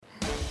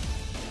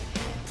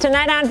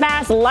Tonight on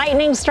Fast,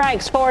 lightning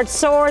strikes. Ford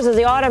soars as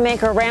the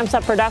automaker ramps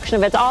up production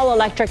of its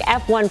all-electric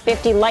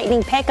F-150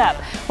 Lightning pickup.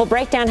 We'll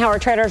break down how our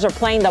traders are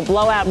playing the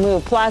blowout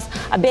move. Plus,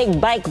 a big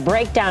bike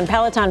breakdown.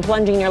 Peloton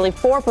plunging nearly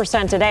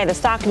 4% today. The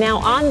stock now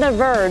on the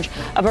verge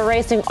of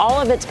erasing all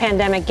of its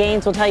pandemic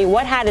gains. We'll tell you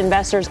what had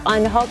investors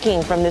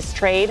unhooking from this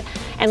trade.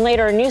 And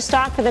later, a new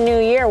stock for the new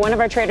year. One of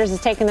our traders is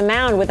taking the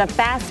mound with a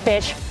fast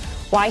pitch.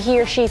 Why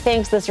he or she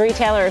thinks this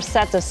retailer is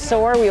set to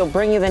soar, we will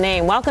bring you the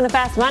name. Welcome to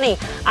Fast Money.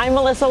 I'm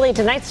Melissa Lee.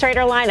 Tonight's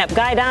trader lineup: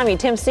 Guy Adami,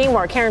 Tim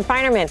Seymour, Karen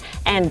Feinerman,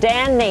 and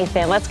Dan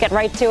Nathan. Let's get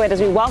right to it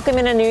as we welcome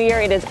in a new year.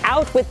 It is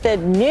out with the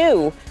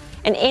new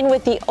and in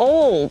with the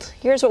old.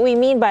 Here's what we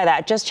mean by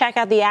that. Just check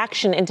out the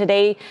action in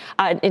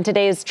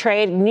today's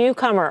trade.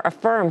 Newcomer,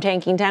 Affirm,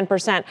 tanking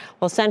 10%,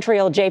 while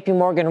Central JP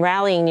Morgan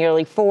rallying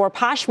nearly 4%.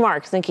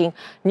 Poshmark sinking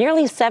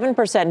nearly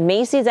 7%.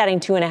 Macy's adding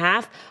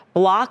 2.5%.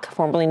 Block,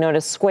 formerly known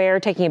as Square,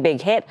 taking a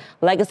big hit.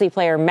 Legacy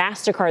player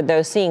MasterCard,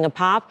 though, seeing a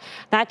pop.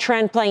 That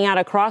trend playing out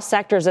across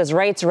sectors as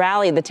rates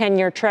rally. The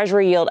 10-year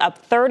Treasury yield up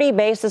 30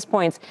 basis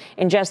points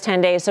in just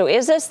 10 days. So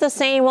is this the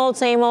same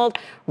old,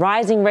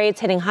 rising rates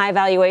hitting high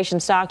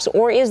valuation stocks,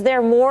 or is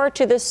there more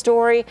to this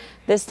story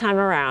this time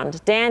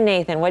around? Dan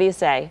Nathan, what do you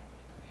say?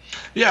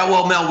 Yeah,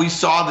 well, Mel, we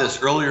saw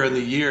this earlier in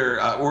the year,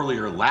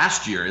 earlier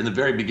last year, in the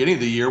very beginning of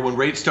the year when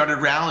rates started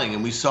rallying.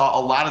 And we saw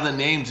a lot of the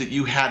names that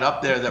you had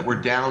up there that were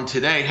down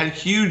today had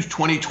huge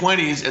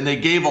 2020s, and they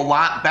gave a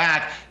lot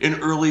back in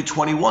early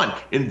 21.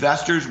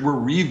 Investors were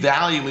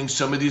revaluing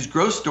some of these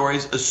growth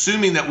stories,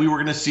 assuming that we were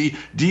going to see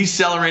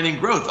decelerating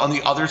growth on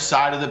the other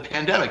side of the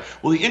pandemic.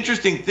 Well, the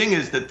interesting thing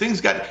is that things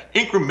got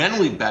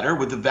incrementally better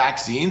with the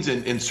vaccines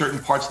and in certain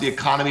parts of the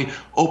economy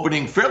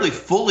opening fairly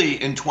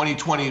fully in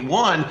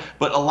 2021,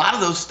 but a lot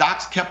of those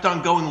stocks kept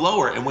on going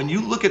lower. And when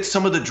you look at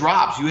some of the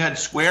drops, you had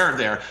Square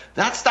there,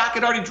 that stock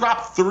had already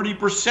dropped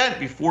 30%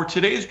 before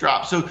today's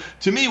drop. So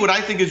to me, what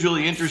I think is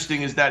really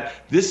interesting is that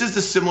this is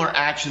the similar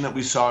action that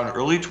we saw in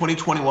early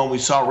 2021. We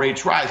saw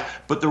rates rise,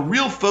 but the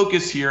real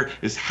focus here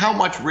is how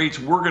much rates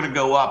were going to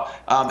go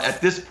up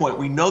at this point.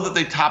 We know that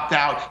they topped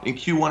out in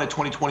Q1 of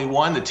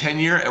 2021, the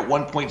 10-year at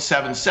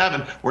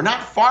 1.77. We're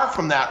not far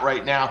from that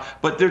right now,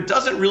 but there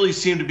doesn't really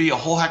seem to be a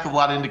whole heck of a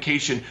lot of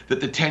indication that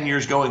the 10-year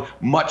is going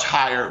much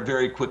higher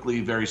very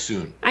quickly, very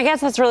soon. I guess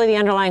that's really the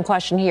underlying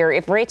question here.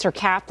 If rates are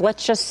capped,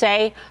 let's just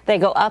say they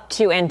go up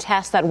to and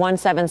test that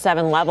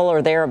 177 level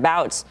or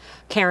thereabouts.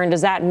 Karen,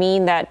 does that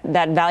mean that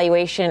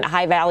valuation,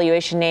 high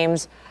valuation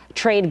names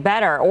trade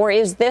better? Or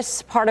is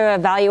this part of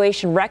a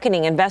valuation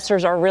reckoning?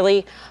 Investors are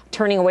really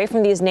turning away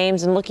from these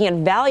names and looking at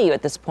value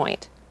at this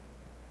point.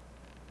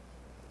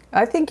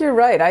 I think you're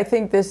right. I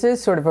think this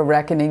is sort of a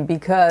reckoning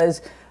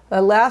because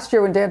last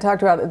year when Dan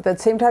talked about it, at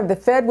that same time, the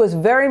Fed was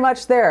very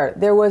much there.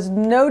 There was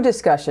no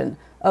discussion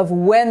of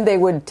when they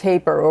would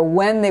taper or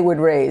when they would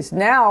raise.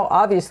 Now,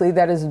 obviously,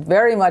 that is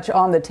very much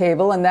on the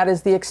table, and that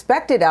is the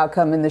expected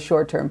outcome in the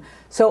short term.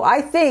 So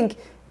I think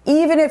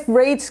even if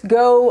rates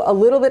go a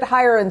little bit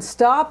higher and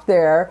stop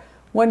there,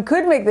 one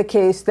could make the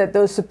case that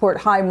those support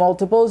high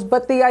multiples.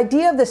 But the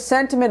idea of the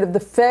sentiment of the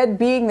Fed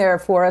being there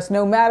for us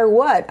no matter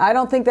what, I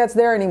don't think that's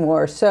there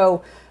anymore.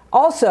 So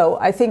also,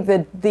 I think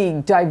that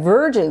the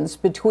divergence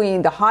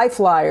between the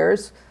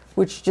high-fliers,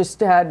 which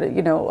just had,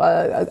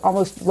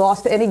 almost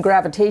lost any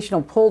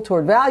gravitational pull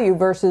toward value,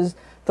 versus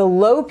the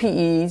low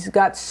PEs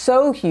got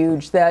so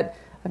huge that,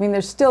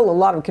 there's still a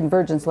lot of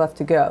convergence left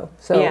to go.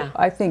 So yeah.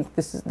 I think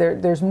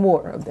there's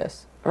more of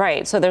this.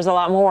 Right. So there's a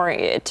lot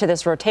more to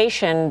this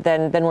rotation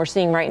than we're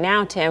seeing right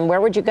now, Tim. Where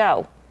would you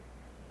go?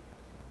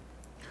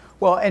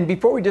 Well, and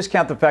before we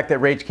discount the fact that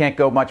rates can't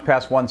go much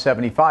past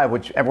 175,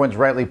 which everyone's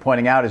rightly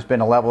pointing out has been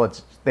a level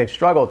they've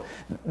struggled,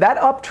 that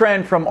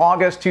uptrend from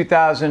August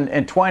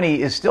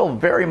 2020 is still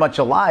very much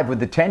alive with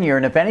the 10-year.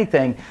 And if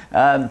anything,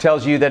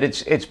 tells you that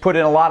it's put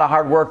in a lot of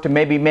hard work to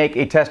maybe make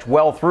a test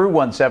well through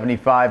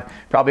 175,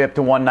 probably up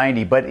to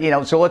 190.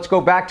 But, so let's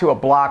go back to a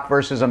Block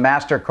versus a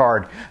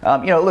MasterCard.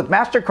 Look,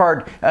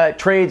 MasterCard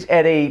trades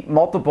at a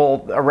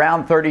multiple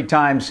around 30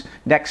 times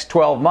next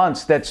 12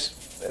 months. That's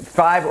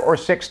 5 or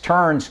 6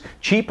 turns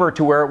cheaper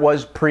to where it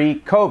was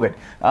pre-COVID.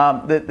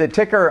 The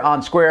ticker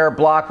on Square,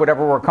 Block,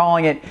 whatever we're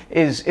calling it,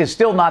 is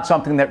still not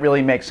something that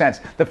really makes sense.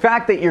 The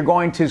fact that you're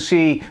going to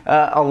see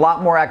a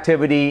lot more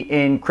activity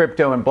in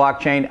crypto and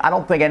blockchain, I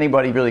don't think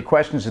anybody really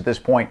questions at this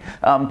point.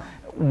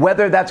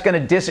 Whether that's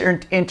going to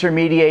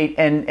disintermediate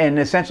and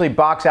essentially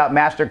box out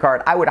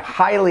MasterCard, I would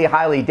highly,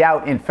 highly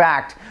doubt. In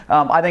fact,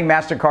 I think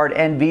MasterCard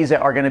and Visa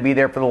are going to be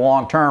there for the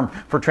long term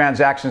for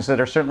transactions that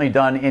are certainly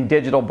done in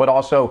digital, but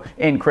also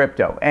in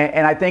crypto.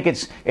 And I think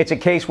it's a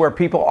case where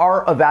people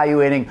are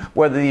evaluating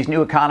whether these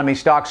new economy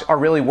stocks are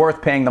really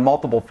worth paying the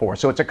multiple for.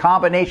 So it's a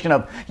combination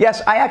of,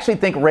 yes, I actually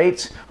think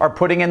rates are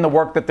putting in the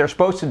work that they're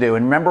supposed to do.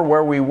 And remember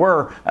where we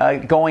were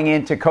going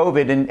into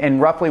COVID and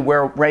roughly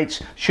where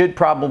rates should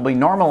probably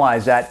normalize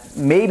normalize that,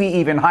 maybe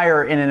even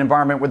higher in an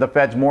environment where the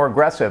Fed's more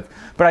aggressive.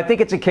 But I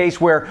think it's a case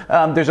where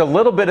there's a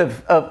little bit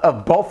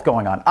of both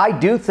going on. I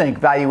do think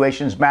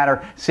valuations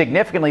matter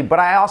significantly, but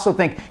I also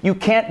think you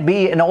can't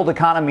be an old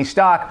economy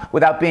stock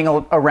without being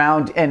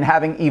around and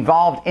having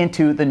evolved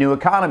into the new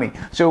economy.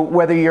 So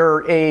whether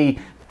you're a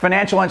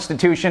financial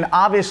institution,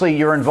 obviously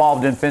you're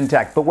involved in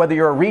fintech, but whether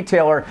you're a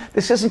retailer,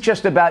 this isn't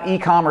just about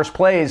e-commerce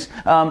plays.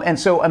 And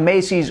so a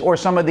Macy's or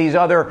some of these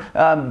other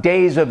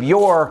days of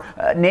yore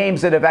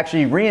names that have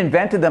actually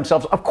reinvented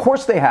themselves, of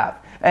course they have.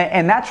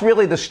 And that's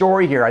really the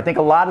story here. I think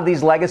a lot of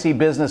these legacy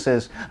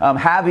businesses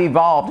have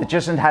evolved. It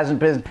just hasn't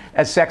been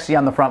as sexy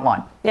on the front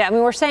line. Yeah, I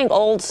mean, we're saying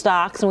old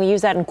stocks, and we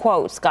use that in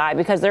quotes, Guy,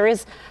 because there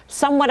is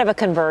somewhat of a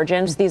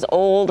convergence. These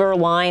older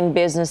line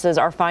businesses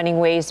are finding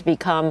ways to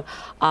become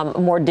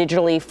more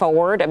digitally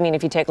forward. I mean,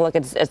 if you take a look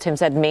at, as Tim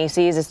said,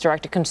 Macy's, its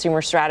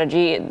direct-to-consumer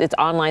strategy, its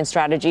online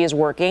strategy is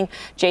working.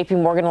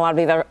 JP Morgan, a lot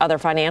of the other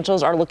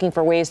financials are looking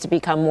for ways to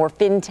become more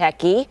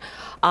fintechy.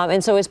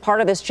 And so is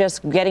part of this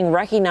just getting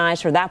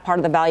recognized for that part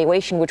of the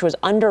valuation, which was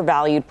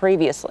undervalued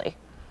previously?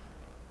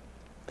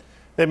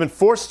 They've been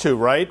forced to,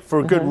 right, for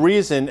a good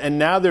reason. And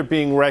now they're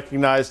being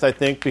recognized, I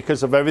think,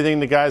 because of everything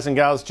the guys and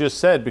gals just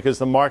said, because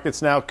the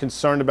market's now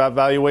concerned about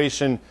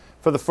valuation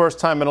for the first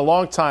time in a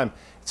long time.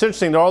 It's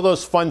interesting. There are all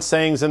those fun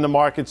sayings in the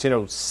markets,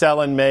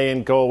 sell in May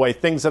and go away,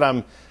 things that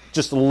I'm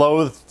just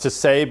loath to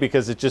say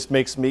because it just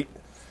makes me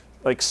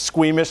like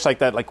squeamish, like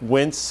that, like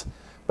wince.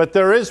 But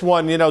there is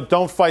one,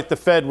 don't fight the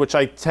Fed, which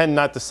I tend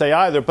not to say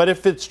either. But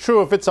if it's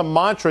true, if it's a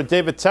mantra,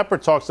 David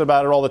Tepper talks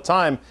about it all the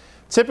time.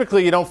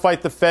 Typically, you don't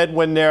fight the Fed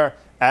when they're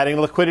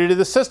adding liquidity to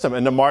the system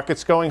and the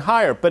market's going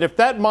higher. But if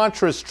that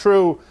mantra is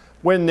true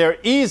when they're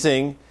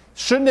easing,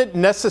 shouldn't it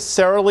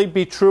necessarily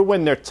be true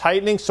when they're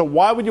tightening? So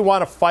why would you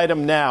want to fight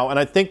them now? And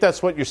I think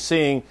that's what you're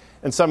seeing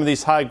in some of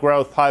these high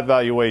growth, high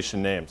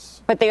valuation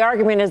names. But the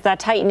argument is that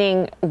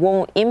tightening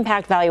won't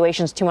impact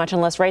valuations too much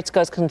unless rates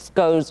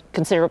goes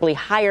considerably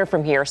higher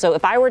from here. So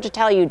if I were to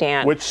tell you,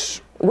 Dan,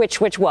 which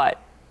what?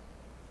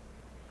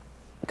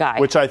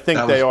 Guy. Which I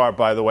think they are,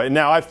 by the way.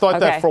 Now, I've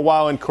thought that for a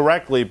while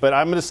incorrectly, but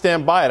I'm going to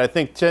stand by it. I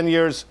think 10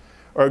 years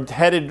are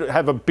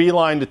have a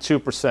beeline to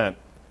 2%.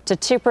 To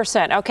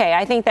 2%. Okay,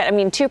 I think that,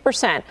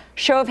 2%.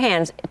 Show of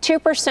hands,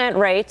 2%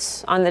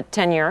 rates on the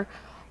 10-year.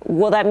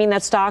 Will that mean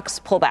that stocks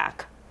pull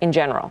back in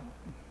general?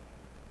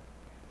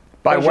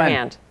 By Raise when? Your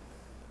hand.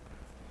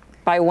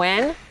 By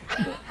when?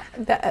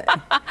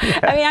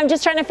 I'm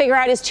just trying to figure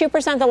out, is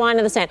 2% the line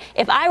in the sand?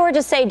 If I were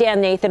to say, Dan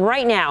Nathan,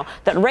 right now,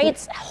 that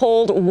rates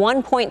hold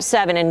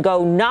 1.7 and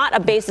go not a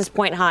basis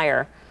point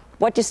higher,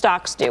 what do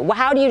stocks do?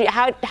 How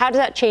does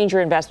that change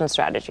your investment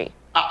strategy?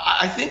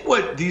 I think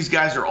what these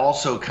guys are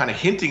also kind of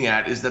hinting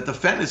at is that the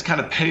Fed is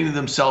kind of painting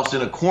themselves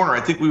in a corner. I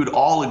think we would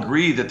all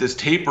agree that this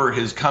taper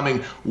is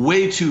coming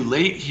way too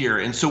late here.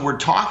 And so we're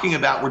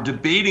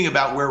debating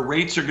about where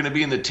rates are going to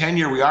be in the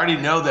 10-year. We already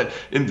know that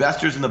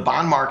investors in the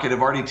bond market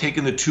have already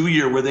taken the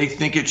 2-year where they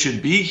think it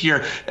should be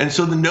here. And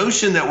so the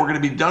notion that we're going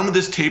to be done with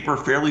this taper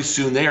fairly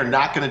soon, they are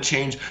not going to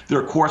change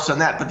their course on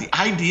that. But the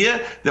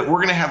idea that we're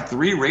going to have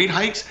 3 rate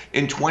hikes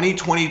in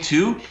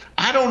 2022,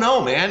 I don't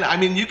know, man.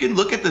 You can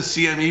look at the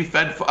CME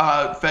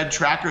Fed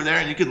tracker there,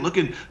 and you can look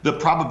at the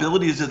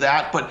probabilities of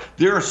that. But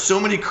there are so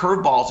many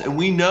curveballs, and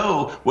we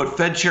know what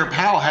Fed Chair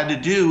Powell had to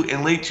do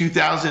in late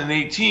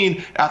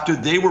 2018 after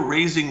they were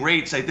raising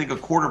rates, I think, a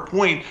quarter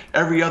point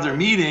every other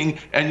meeting.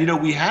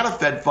 And we had a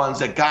Fed funds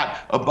that got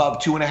above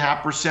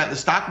 2.5%. The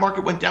stock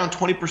market went down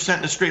 20%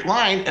 in a straight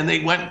line, and they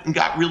went and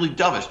got really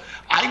dovish.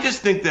 I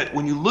just think that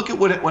when you look at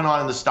what went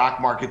on in the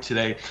stock market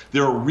today,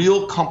 there are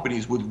real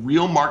companies with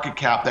real market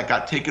cap that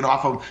got taken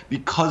off of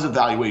because of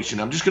valuation.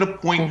 I'm just going to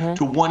point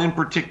to one in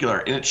particular,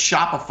 and it's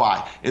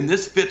Shopify. And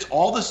this fits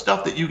all the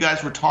stuff that you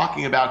guys were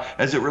talking about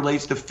as it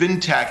relates to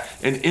fintech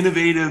and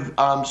innovative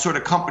sort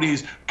of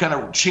companies kind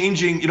of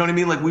changing,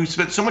 Like we've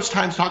spent so much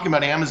time talking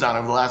about Amazon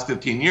over the last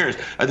 15 years.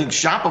 I think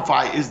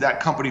Shopify is that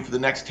company for the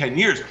next 10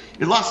 years.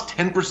 It lost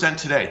 10%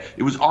 today.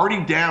 It was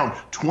already down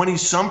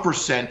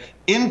 20-some%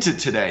 into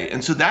today.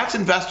 And so that's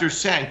investors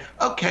saying,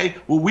 okay,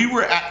 well, we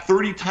were at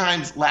 30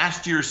 times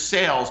last year's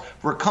sales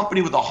for a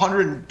company with a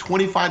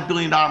 $125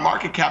 billion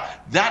market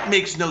cap. That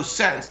makes no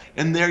sense.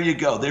 And there you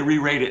go. They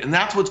re-rate it. And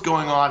that's what's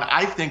going on,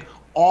 I think,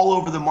 all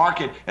over the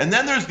market. And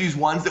then there's these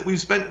ones that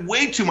we've spent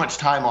way too much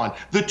time on.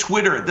 The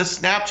Twitter, the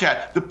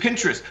Snapchat, the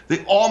Pinterest,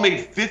 they all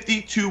made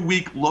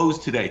 52-week lows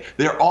today.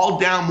 They're all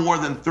down more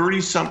than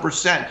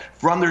 30-some%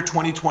 from their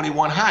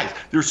 2021 highs.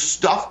 There's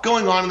stuff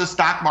going on in the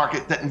stock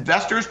market that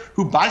investors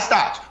who buy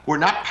stocks, who are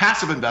not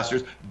passive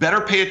investors,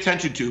 better pay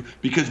attention to,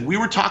 because we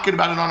were talking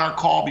about it on our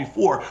call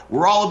before.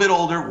 We're all a bit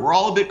older. We're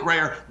all a bit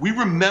grayer. We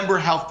remember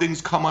how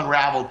things come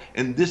unraveled,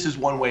 and this is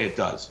one way it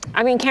does.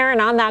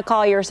 Karen, on that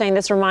call, you were saying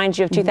this reminds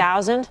you of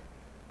 2000?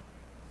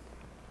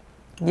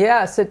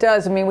 Yes, it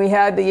does. We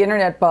had the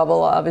internet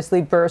bubble obviously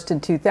burst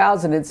in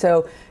 2000. And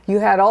so you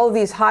had all of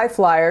these high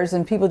flyers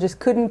and people just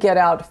couldn't get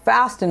out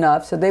fast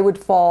enough. So they would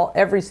fall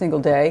every single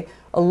day.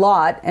 a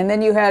lot. And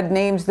then you had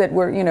names that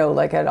were,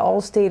 like at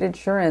Allstate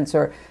Insurance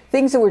or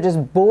things that were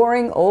just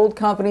boring old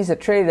companies that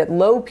traded at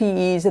low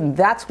PEs, and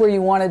that's where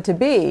you wanted to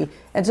be.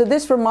 And so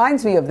this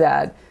reminds me of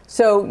that.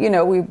 So,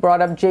 we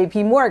brought up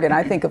JP Morgan.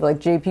 I think of like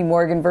JP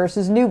Morgan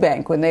versus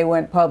Nubank. When they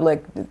went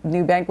public,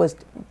 Nubank was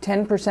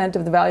 10%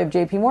 of the value of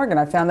JP Morgan.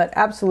 I found that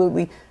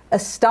absolutely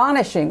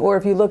astonishing. Or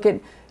if you look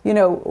at,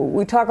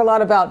 we talk a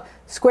lot about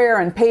Square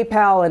and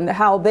PayPal and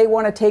how they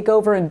want to take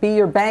over and be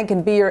your bank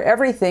and be your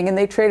everything. And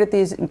they trade at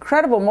these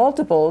incredible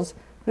multiples.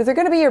 But if they're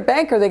going to be your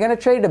bank, are they going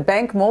to trade at a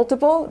bank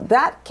multiple?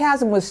 That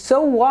chasm was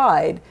so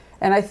wide.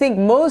 And I think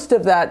most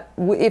of that,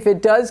 if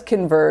it does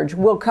converge,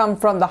 will come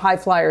from the high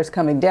flyers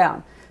coming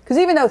down. Because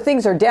even though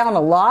things are down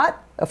a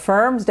lot, a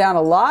firm's down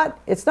a lot,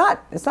 it's not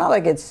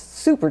like it's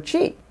super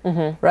cheap,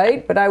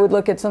 right? But I would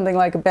look at something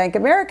like a Bank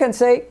of America and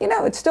say,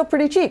 it's still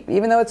pretty cheap.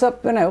 Even though it's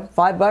up,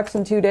 $5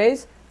 in 2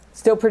 days,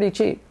 still pretty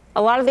cheap.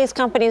 A lot of these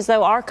companies,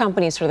 though, are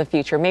companies for the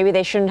future. Maybe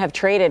they shouldn't have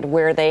traded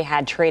where they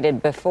had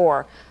traded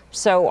before.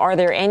 So are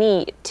there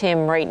any,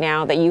 Tim, right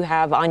now that you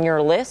have on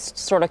your list,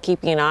 sort of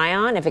keeping an eye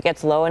on? If it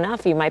gets low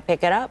enough, you might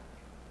pick it up?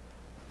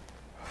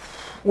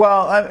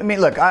 Well, I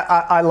mean, look,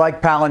 I like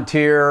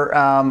Palantir.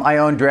 I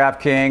own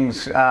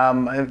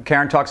DraftKings.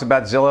 Karen talks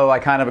about Zillow. I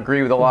kind of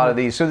agree with a lot of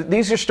these. So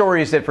these are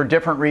stories that for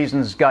different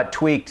reasons got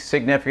tweaked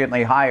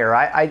significantly higher.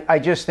 I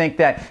just think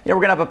that we're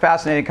going to have a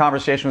fascinating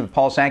conversation with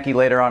Paul Sankey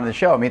later on in the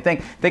show. I mean,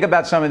 think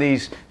about some of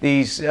these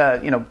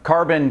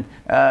carbon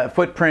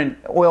footprint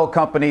oil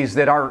companies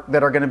that are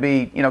going to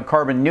be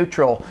carbon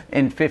neutral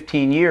in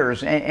 15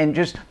 years, and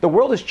just the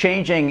world is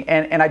changing,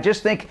 and I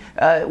just think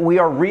we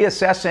are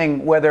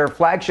reassessing whether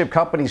flagship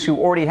companies who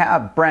already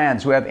have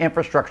brands, who have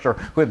infrastructure,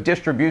 who have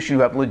distribution,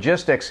 who have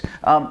logistics,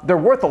 they're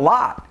worth a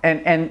lot.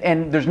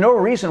 And there's no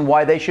reason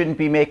why they shouldn't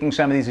be making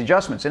some of these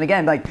adjustments. And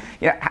again,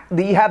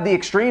 you have the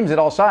extremes at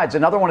all sides.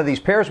 Another one of these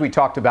pairs we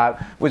talked about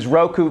was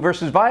Roku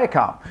versus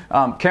Viacom.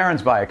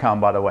 Karen's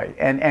Viacom, by the way.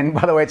 And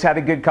by the way, it's had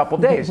a good couple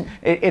days.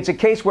 It's a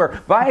case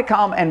where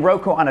Viacom and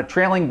Roku on a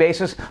trailing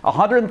basis,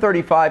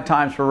 135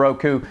 times for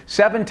Roku,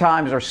 7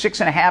 times or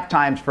 6.5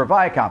 times for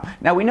Viacom.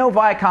 Now, we know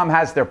Viacom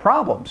has their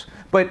problems.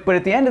 But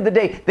at the end of the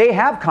day, they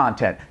have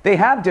content. They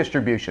have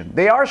distribution.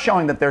 They are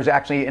showing that there's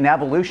actually an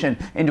evolution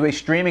into a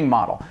streaming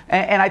model.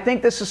 And I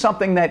think this is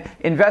something that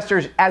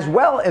investors as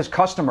well as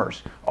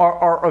customers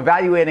are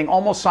evaluating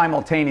almost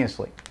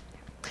simultaneously.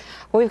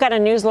 Well, we've got a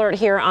news alert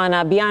here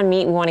on Beyond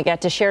Meat we want to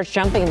get to. Shares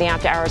jumping in the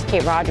after hours.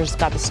 Kate Rogers has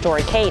got the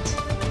story. Kate.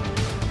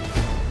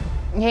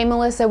 Hey,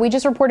 Melissa, we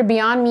just reported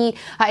Beyond Meat.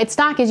 Its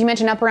stock, as you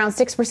mentioned, up around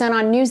 6%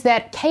 on news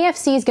that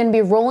KFC is going to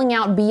be rolling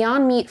out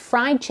Beyond Meat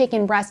fried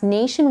chicken breast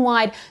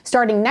nationwide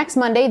starting next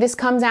Monday. This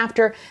comes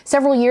after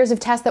several years of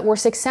tests that were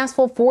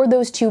successful for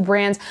those two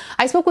brands.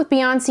 I spoke with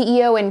Beyond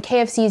CEO and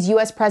KFC's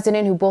U.S.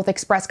 president, who both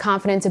expressed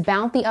confidence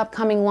about the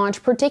upcoming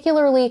launch,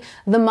 particularly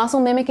the muscle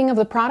mimicking of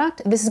the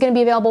product. This is going to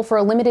be available for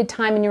a limited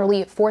time in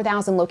nearly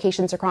 4,000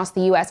 locations across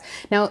the U.S.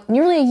 Now,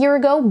 nearly a year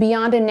ago,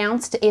 Beyond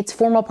announced its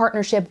formal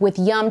partnership with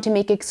Yum to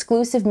make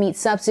exclusive meat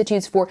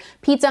substitutes for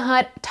Pizza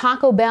Hut,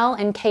 Taco Bell,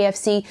 and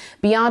KFC.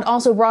 Beyond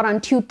also brought on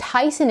 2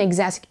 Tyson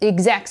execs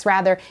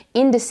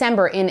in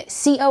December in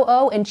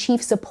COO and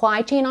Chief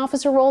Supply Chain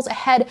Officer roles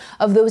ahead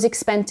of those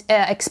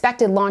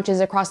expected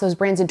launches across those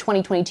brands in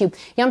 2022.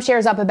 Yum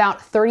shares up about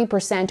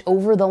 30%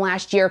 over the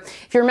last year.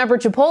 If you remember,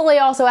 Chipotle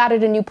also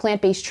added a new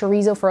plant-based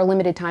chorizo for a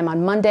limited time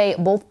on Monday.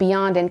 Both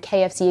Beyond and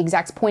KFC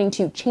execs pointing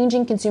to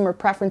changing consumer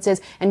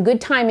preferences and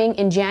good timing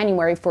in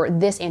January for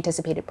this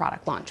anticipated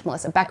product launch.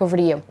 Melissa, back over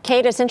to you.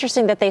 Kate, it's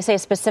interesting that they say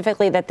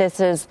specifically that this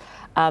is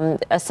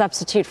a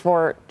substitute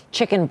for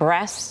chicken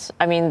breasts.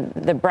 I mean,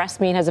 the breast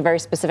meat has a very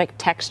specific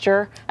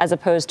texture as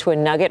opposed to a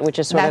nugget, which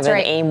is sort of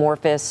an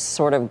amorphous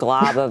sort of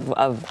glob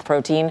of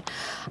protein.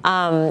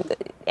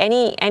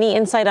 Any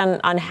insight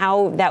on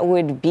how that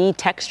would be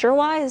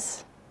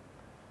texture-wise?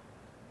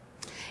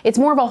 It's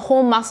more of a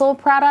whole muscle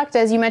product,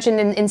 as you mentioned,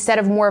 instead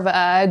of more of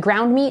a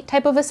ground meat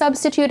type of a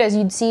substitute, as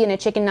you'd see in a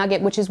chicken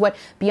nugget, which is what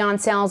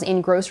Beyond sells in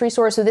grocery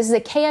stores. So this is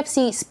a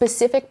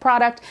KFC-specific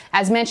product.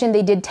 As mentioned,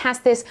 they did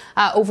test this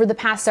over the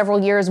past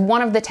several years.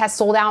 One of the tests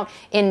sold out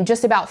in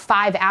just about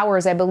 5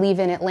 hours, I believe,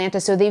 in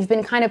Atlanta. So they've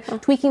been kind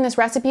of tweaking this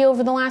recipe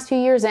over the last few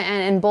years,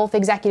 and both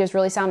executives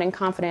really sounding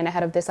confident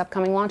ahead of this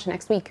upcoming launch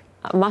next week.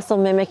 Muscle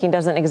mimicking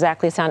doesn't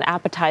exactly sound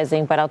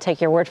appetizing, but I'll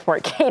take your word for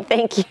it. Kate,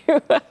 thank you.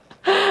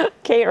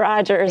 Kate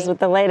Rogers with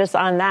the latest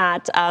on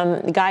that.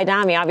 Guy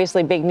Adami,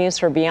 obviously big news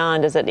for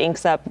Beyond as it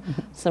inks up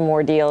some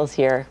more deals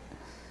here.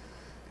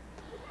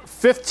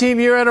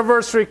 15-year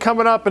anniversary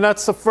coming up, and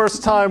that's the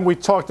first time we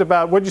talked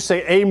about, what'd you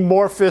say,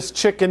 amorphous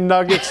chicken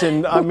nuggets,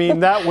 and I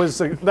mean that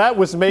was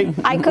made.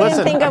 I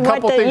couldn't think of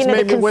what the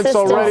made me wince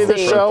already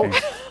this show.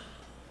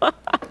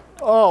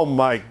 Oh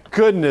my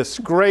goodness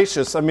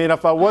gracious! I mean,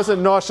 if I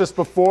wasn't nauseous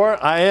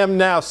before, I am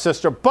now,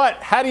 sister.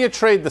 But how do you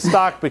trade the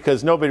stock?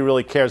 Because nobody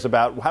really cares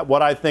about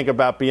what I think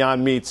about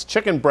Beyond Meat's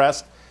chicken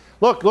breast.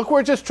 Look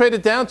where it just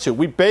traded down to.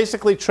 We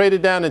basically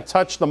traded down and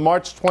touched the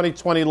March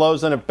 2020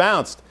 lows, and it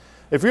bounced.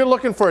 if you're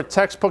looking for a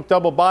textbook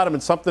double bottom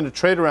and something to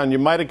trade around, you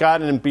might have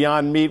gotten in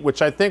Beyond Meat,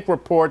 which I think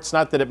reports,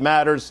 not that it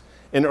matters,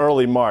 in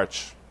early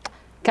March.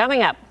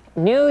 Coming up,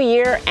 New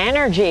Year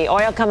energy.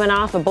 Oil coming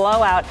off a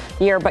blowout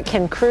year, but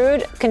can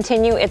crude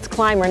continue its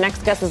climb? Our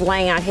next guest is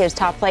laying out his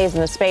top plays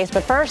in the space.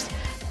 But first,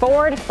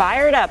 Ford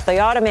fired up. The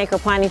automaker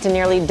planning to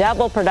nearly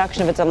double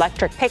production of its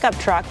electric pickup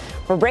truck.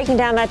 We're breaking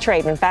down that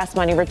trade when Fast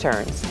Money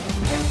returns.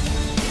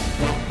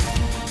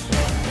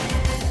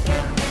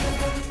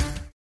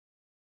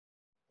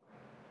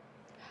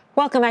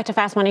 Welcome back to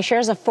Fast Money.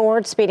 Shares of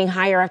Ford speeding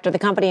higher after the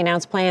company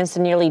announced plans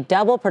to nearly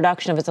double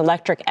production of its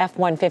electric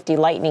F-150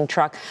 Lightning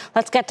truck.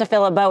 Let's get to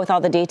Phil LeBeau with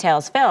all the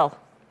details. Phil.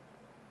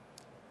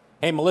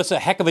 Hey, Melissa,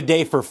 heck of a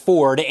day for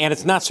Ford, and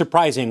it's not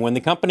surprising. When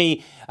the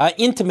company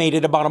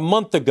intimated about a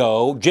month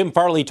ago, Jim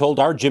Farley told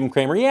our Jim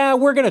Cramer, yeah,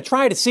 we're going to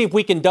try to see if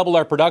we can double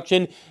our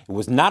production. It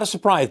was not a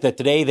surprise that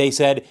today they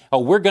said, oh,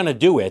 we're going to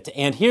do it.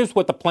 And here's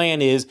what the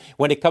plan is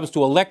when it comes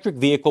to electric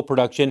vehicle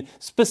production,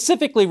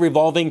 specifically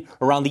revolving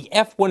around the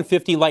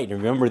F-150 Lightning.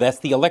 Remember, that's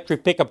the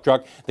electric pickup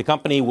truck the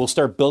company will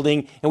start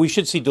building, and we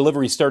should see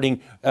delivery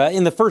starting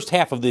in the first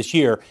half of this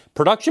year.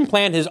 Production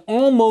plan has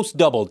almost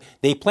doubled.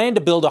 They plan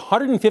to build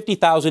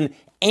 150,000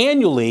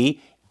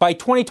 annually by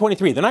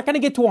 2023. They're not going to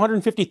get to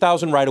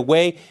 150,000 right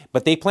away,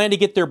 but they plan to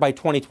get there by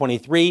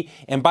 2023.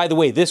 And by the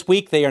way, this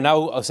week they are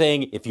now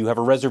saying if you have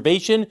a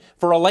reservation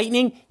for a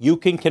Lightning, you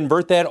can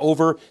convert that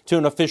over to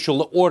an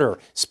official order.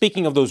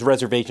 Speaking of those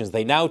reservations,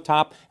 they now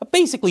top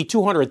basically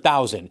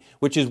 200,000,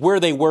 which is where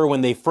they were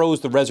when they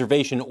froze the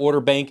reservation order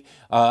bank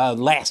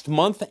last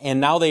month. And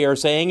now they are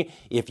saying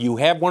if you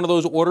have one of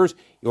those orders,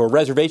 your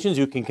reservations,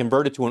 you can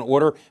convert it to an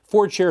order.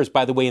 Ford shares,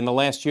 by the way, in the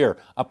last year,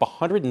 up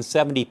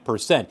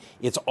 170%.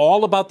 It's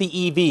all about the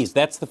EVs.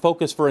 That's the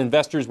focus for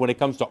investors when it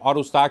comes to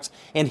auto stocks.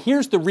 And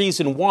here's the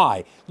reason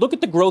why. Look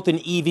at the growth in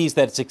EVs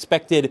that's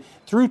expected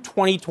through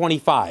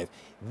 2025.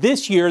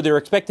 This year, they're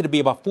expected to be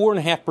about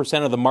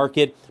 4.5% of the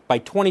market. By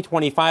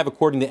 2025,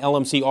 according to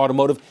LMC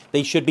Automotive,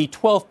 they should be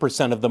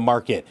 12% of the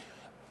market.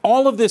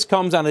 All of this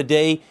comes on a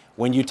day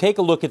when you take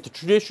a look at the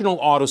traditional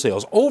auto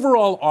sales,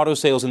 overall auto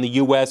sales in the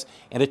U.S.,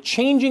 and a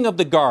changing of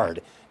the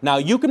guard. Now,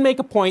 you can make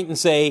a point and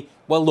say,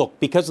 well, look,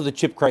 because of the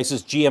chip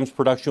crisis, GM's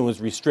production was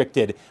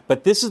restricted.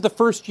 But this is the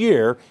first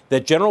year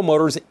that General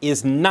Motors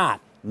is not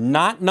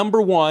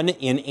number one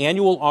in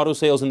annual auto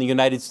sales in the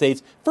United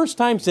States. First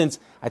time since,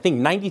 I think,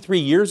 93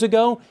 years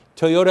ago.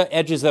 Toyota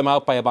edges them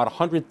out by about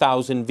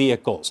 100,000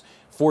 vehicles.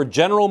 For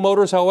General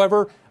Motors,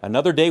 however,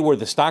 another day where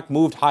the stock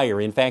moved higher.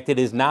 In fact, it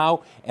is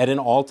now at an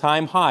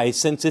all-time high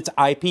since its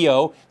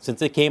IPO,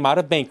 since it came out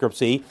of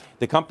bankruptcy.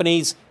 The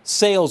company's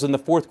sales in the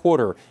fourth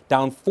quarter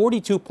down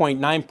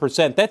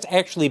 42.9%. That's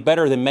actually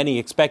better than many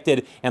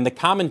expected. And the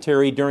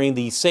commentary during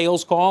the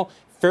sales call,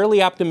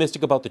 fairly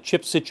optimistic about the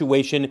chip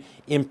situation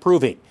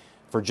improving.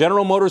 For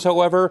General Motors,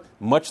 however,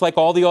 much like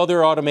all the other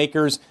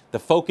automakers, the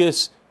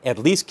focus, at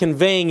least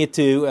conveying it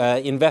to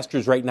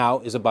investors right now,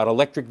 is about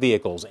electric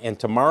vehicles. And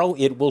tomorrow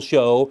it will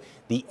show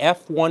the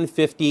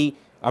the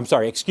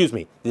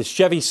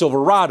Chevy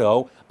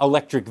Silverado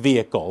electric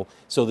vehicle.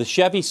 So the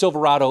Chevy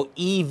Silverado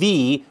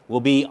EV will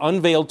be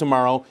unveiled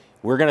tomorrow.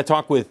 We're going to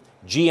talk with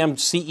GM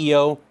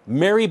CEO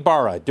Mary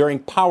Barra during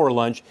Power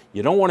Lunch.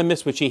 You don't want to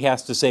miss what she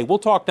has to say. We'll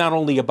talk not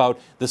only about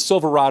the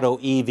Silverado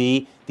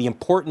EV, the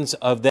importance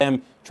of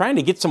them trying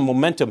to get some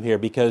momentum here,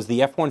 because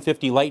the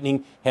F-150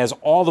 Lightning has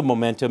all the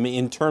momentum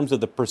in terms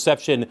of the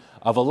perception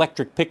of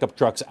electric pickup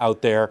trucks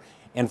out there.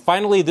 And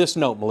finally, this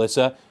note,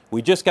 Melissa,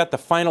 we just got the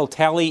final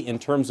tally in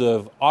terms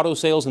of auto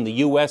sales in the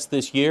U.S.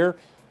 this year,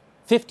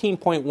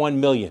 15.1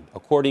 million,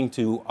 according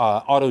to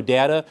Auto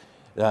Data,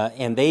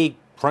 and they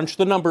crunch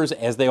the numbers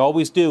as they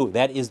always do.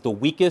 That is the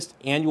weakest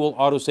annual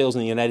auto sales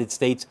in the United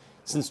States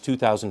since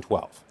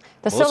 2012.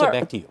 Melissa,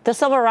 back to you. The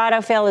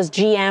Silverado, Phil, is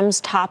GM's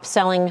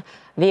top-selling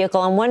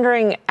vehicle. I'm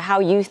wondering how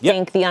you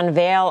think the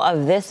unveil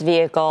of this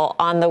vehicle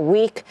on the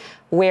week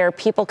where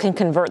people can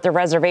convert their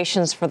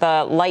reservations for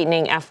the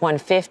Lightning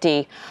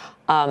F-150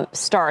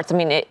 starts. I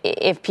mean,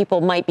 if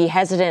people might be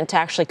hesitant to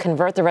actually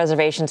convert the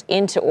reservations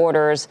into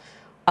orders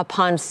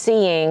upon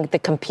seeing the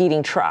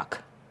competing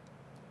truck.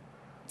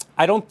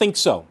 I don't think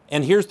so.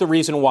 And here's the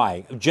reason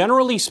why.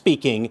 Generally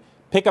speaking,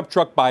 pickup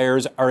truck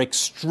buyers are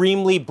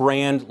extremely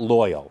brand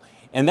loyal.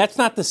 And that's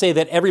not to say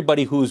that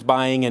everybody who's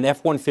buying an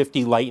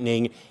F-150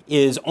 Lightning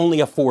is only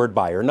a Ford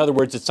buyer. In other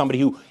words, it's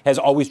somebody who has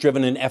always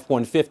driven an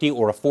F-150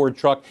 or a Ford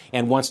truck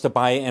and wants to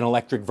buy an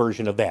electric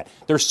version of that.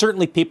 There's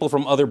certainly people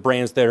from other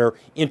brands that are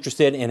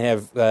interested and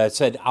have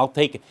said, I'll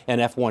take an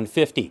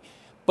F-150.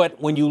 But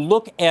when you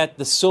look at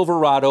the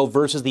Silverado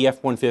versus the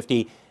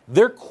F-150,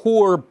 their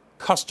core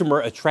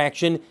customer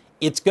attraction,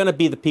 it's going to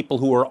be the people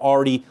who are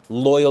already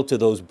loyal to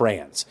those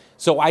brands.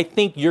 So I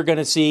think you're going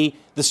to see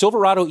the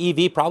Silverado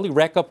EV probably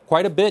rack up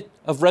quite a bit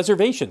of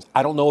reservations.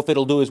 I don't know if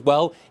it'll do as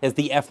well as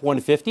the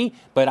F-150,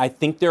 but I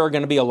think there are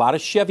going to be a lot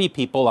of Chevy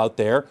people out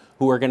there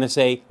who are going to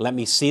say, let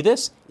me see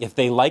this. If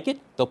they like it,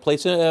 they'll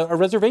place a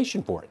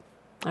reservation for it.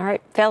 All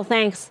right. Phil,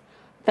 thanks.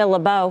 Phil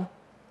LeBeau.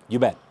 You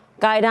bet.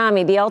 Guy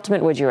Adami, the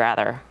ultimate would you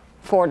rather,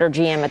 Ford or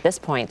GM at this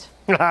point?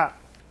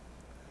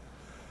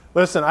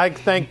 Listen, I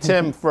thank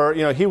Tim for,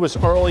 he was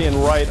early and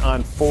right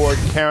on Ford,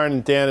 Karen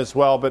and Dan as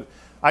well, but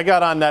I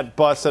got on that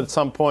bus at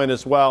some point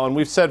as well, and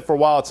we've said for a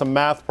while it's a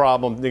math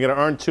problem. You're going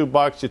to earn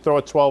 $2, you throw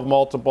a 12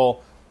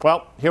 multiple.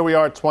 Well, here we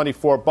are at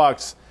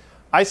 $24.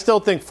 I still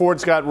think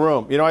Ford's got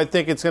room. I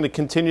think it's going to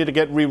continue to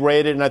get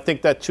re-rated, and I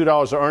think that $2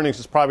 of earnings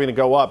is probably going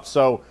to go up.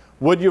 So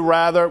would you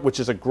rather, which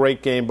is a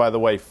great game, by the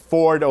way,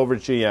 Ford over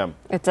GM?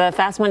 It's a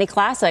Fast Money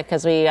classic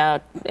as we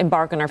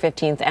embark on our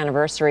 15th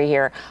anniversary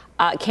here.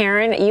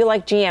 Karen, you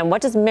like GM.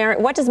 What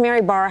does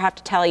Mary Barra have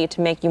to tell you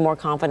to make you more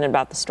confident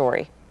about the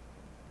story?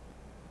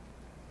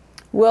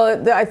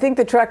 Well, I think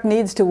the truck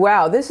needs to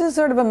wow. This is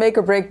sort of a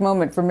make-or-break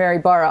moment for Mary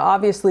Barra.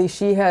 Obviously,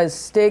 she has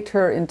staked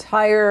her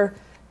entire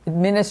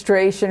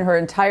administration, her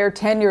entire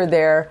tenure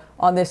there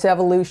on this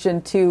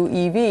evolution to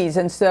EVs.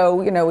 And so,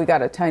 we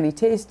got a tiny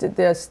taste of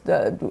this,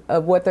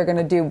 of what they're going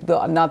to do,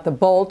 not the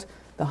Bolt,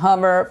 the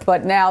Hummer,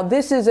 but now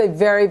this is a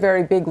very,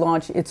 very big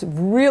launch. It's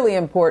really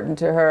important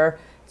to her.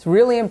 It's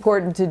really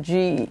important to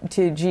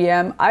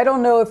GM. I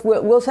don't know if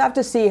we'll have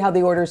to see how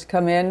the orders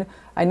come in.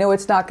 I know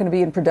it's not going to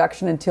be in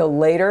production until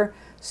later.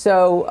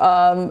 So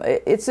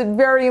it's a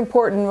very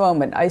important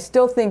moment. I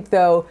still think,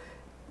 though,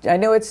 I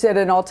know it's at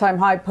an all-time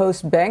high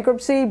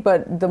post-bankruptcy,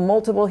 but the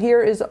multiple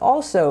here is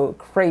also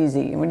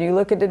crazy. When you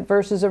look at it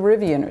versus a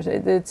Rivian,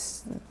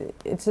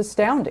 it's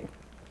astounding.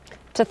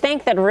 To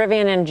think that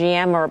Rivian and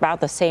GM are about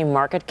the same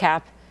market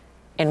cap,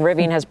 and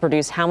Rivian has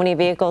produced how many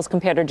vehicles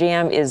compared to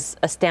GM is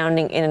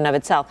astounding in and of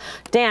itself.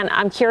 Dan,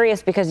 I'm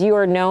curious because you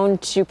are known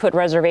to put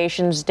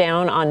reservations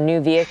down on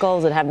new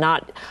vehicles that have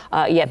not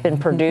yet been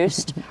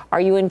produced. Are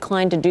you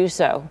inclined to do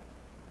so?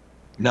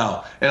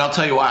 No, and I'll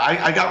tell you why.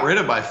 I got rid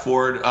of my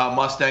Ford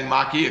Mustang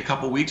Mach-E a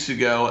couple weeks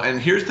ago,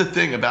 and here's the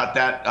thing about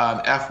that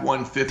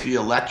F-150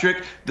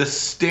 electric. The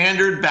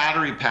standard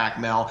battery pack,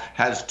 Mel,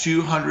 has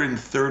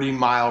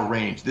 230-mile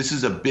range. This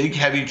is a big,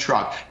 heavy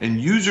truck,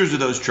 and users of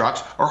those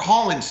trucks are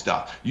hauling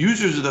stuff.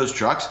 Users of those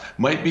trucks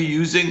might be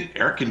using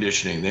air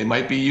conditioning. They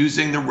might be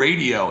using the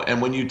radio,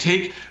 and when you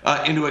take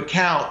into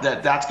account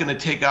that that's going to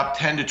take up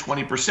 10 to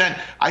 20%,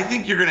 I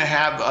think you're going to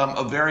have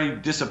a very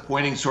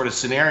disappointing sort of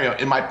scenario,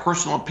 in my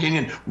personal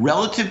opinion,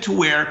 relative to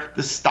where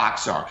the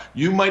stocks are.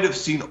 You might have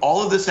seen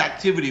all of this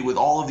activity with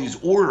all of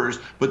these orders,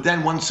 but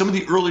then when some of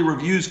the early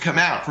reviews come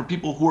out for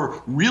people who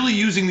are really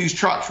using these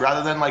trucks,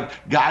 rather than like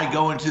Guy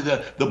going to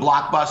the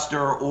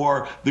Blockbuster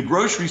or the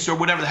grocery store,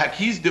 whatever the heck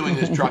he's doing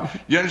this truck,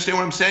 you understand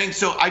what I'm saying?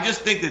 So I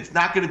just think that it's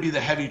not going to be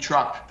the heavy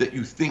truck that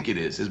you think it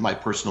is my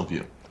personal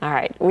view. All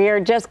right, we are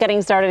just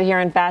getting started here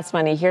in Fast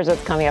Money. Here's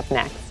what's coming up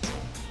next.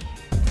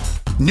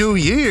 New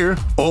year,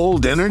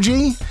 old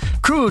energy?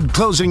 Crude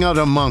closing out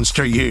a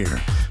monster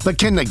year. But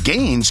can the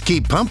gains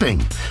keep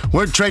pumping?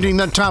 We're trading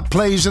the top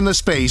plays in the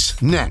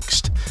space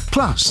next.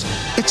 Plus,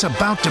 it's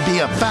about to be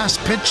a fast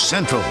pitch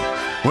central.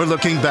 We're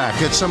looking back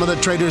at some of the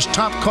traders'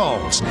 top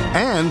calls.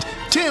 And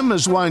Tim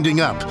is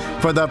winding up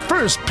for the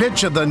first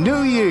pitch of the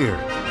new year.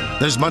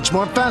 There's much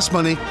more Fast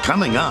Money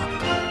coming up.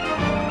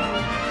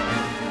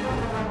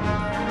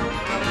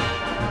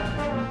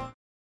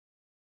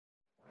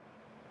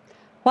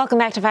 Welcome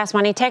back to Fast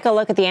Money. Take a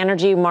look at the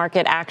energy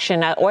market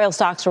action. Oil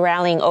stocks are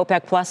rallying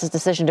OPEC Plus's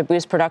decision to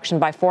boost production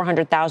by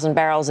 400,000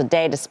 barrels a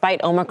day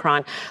despite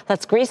Omicron.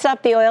 Let's grease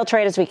up the oil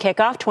trade as we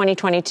kick off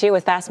 2022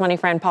 with Fast Money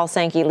friend Paul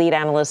Sankey, lead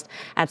analyst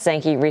at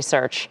Sankey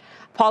Research.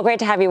 Paul, great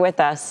to have you with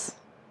us.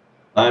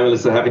 Hi,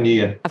 Melissa. Happy New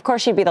Year. Of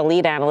course, you'd be the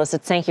lead analyst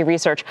at Sankey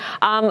Research.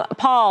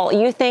 Paul,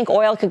 you think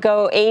oil could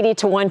go 80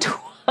 to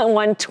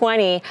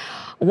 120.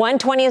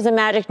 120 is a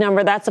magic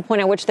number. That's the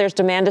point at which there's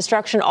demand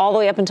destruction all the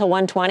way up until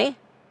 120?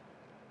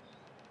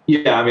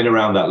 Yeah, I mean,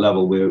 around that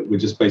level, we're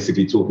just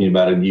basically talking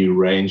about a new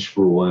range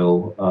for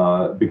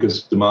oil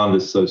because demand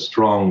is so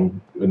strong,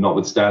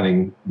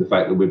 notwithstanding the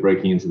fact that we're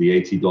breaking into the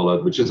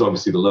 $80, which is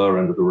obviously the lower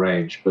end of the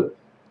range. But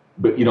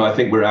I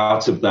think we're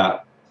out of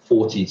that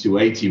 40 to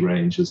 80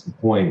 range is the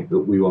point that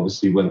we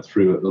obviously went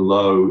through at the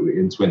low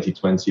in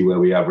 2020, where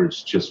we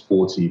averaged just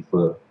 40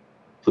 for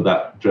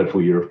that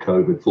dreadful year of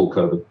COVID, full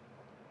COVID.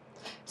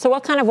 So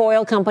what kind of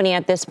oil company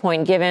at this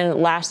point,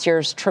 given last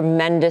year's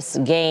tremendous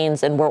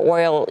gains and where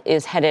oil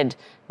is headed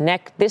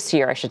this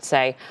year, I should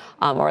say,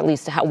 or at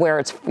least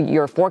where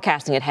you're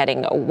forecasting it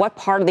heading, what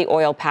part of the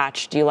oil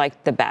patch do you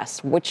like the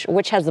best?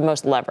 Which has the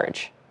most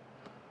leverage?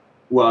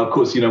 Well, of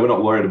course, we're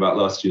not worried about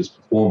last year's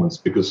performance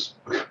because,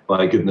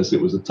 my goodness,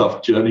 it was a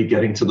tough journey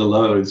getting to the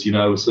lows,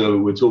 So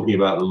we're talking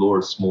about the law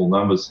of small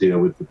numbers here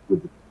with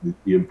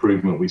the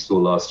improvement we saw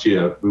last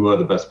year. We were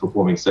the best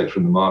performing sector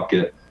in the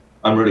market.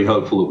 I'm really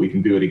hopeful that we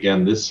can do it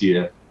again this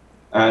year.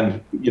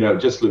 And, it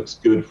just looks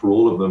good for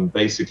all of them,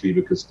 basically,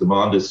 because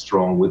demand is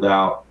strong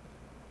without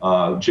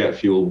jet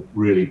fuel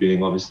really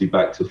being obviously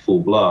back to full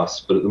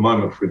blast. But at the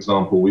moment, for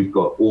example, we've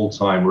got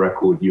all-time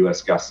record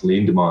U.S.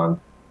 gasoline demand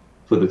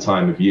for the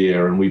time of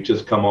year. And we've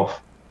just come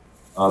off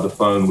the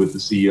phone with the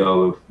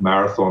CEO of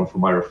Marathon for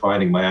my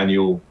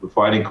annual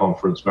refining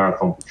conference,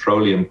 Marathon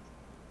Petroleum.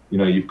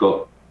 You've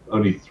got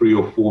only 3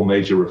 or 4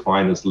 major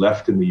refiners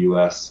left in the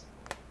U.S.,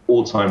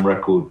 all-time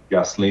record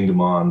gasoline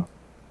demand.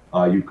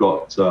 You've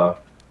got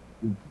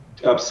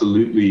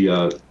absolutely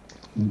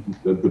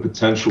the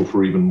potential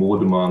for even more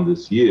demand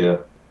this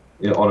year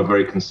on a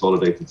very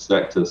consolidated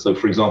sector. So,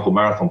 for example,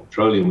 Marathon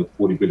Petroleum with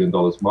 $40 billion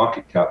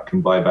market cap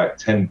can buy back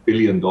 $10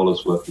 billion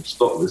worth of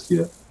stock this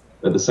year.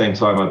 At the same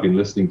time, I've been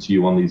listening to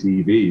you on these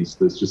EVs.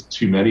 There's just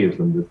too many of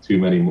them.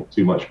 There's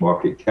too much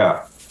market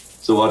cap.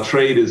 So our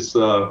trade is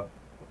long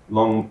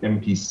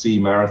MPC,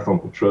 Marathon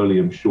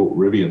Petroleum, short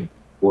Rivian,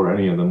 or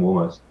any of them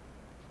almost.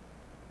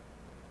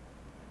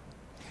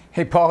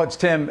 Hey, Paul, it's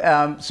Tim.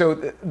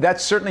 So that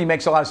certainly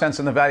makes a lot of sense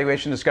in the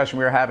valuation discussion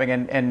we were having,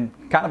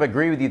 and kind of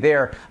agree with you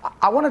there.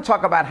 I want to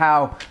talk about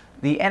how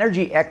the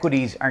energy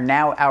equities are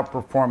now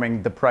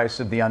outperforming the price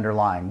of the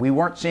underlying. We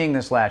weren't seeing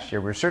this last year.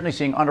 We're certainly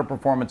seeing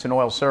underperformance in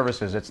oil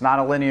services. It's not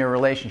a linear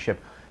relationship.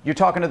 You're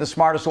talking to the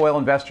smartest oil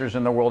investors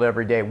in the world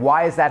every day.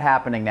 Why is that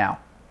happening now?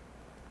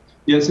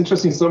 Yeah, it's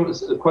interesting.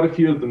 Quite a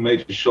few of the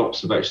major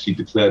shops have actually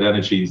declared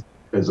energy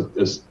as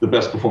the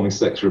best performing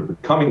sector of the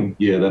coming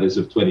year, that is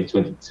of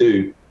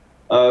 2022.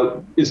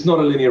 It's not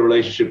a linear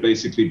relationship,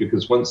 basically,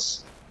 because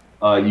once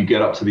you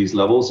get up to these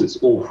levels, it's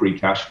all free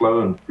cash flow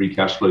and free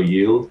cash flow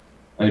yield.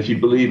 And if you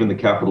believe in the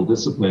capital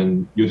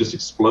discipline, you're just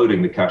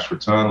exploding the cash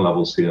return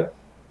levels here.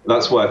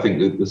 That's why I think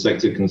that the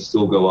sector can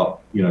still go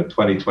up, 20,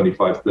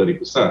 25,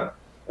 30%.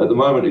 At the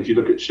moment, if you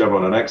look at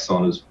Chevron and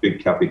Exxon as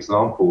big cap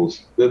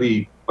examples,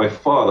 they're by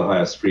far the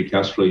highest free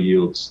cash flow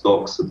yield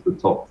stocks of the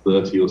top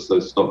 30 or so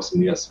stocks in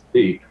the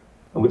S&P.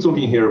 And we're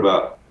talking here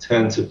about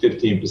 10 to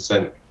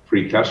 15%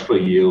 free cash flow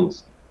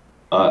yields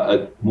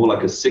at more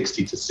like a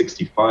 $60 to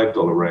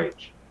 $65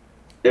 range.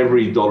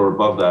 Every dollar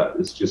above that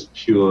is just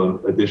pure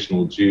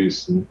additional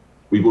juice. And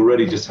we've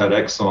already just had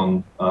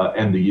Exxon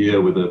end the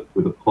year with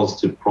a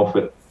positive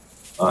profit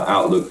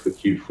outlook for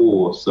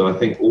Q4. So I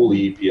think all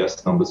the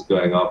EPS numbers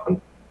going up,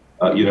 and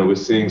we're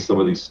seeing some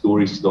of these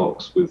story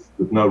stocks with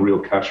no real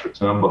cash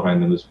return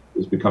behind them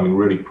is becoming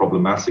really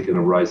problematic in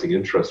a rising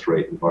interest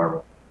rate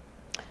environment.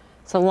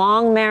 So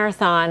long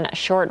Marathon,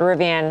 short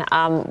Rivian.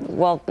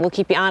 Well, we'll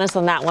keep you honest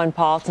on that one,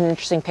 Paul. It's an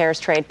interesting pairs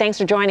trade. Thanks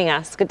for joining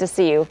us. Good to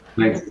see you.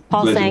 Thanks.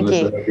 Paul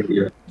Sankey,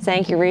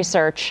 Sankey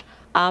Research.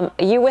 Are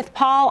you with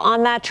Paul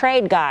on that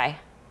trade, Guy?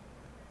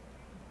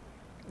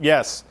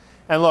 Yes.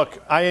 And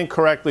look, I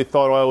incorrectly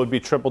thought oil would be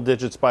triple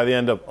digits by the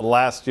end of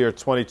last year,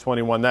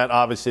 2021. That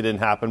obviously didn't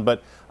happen,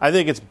 but I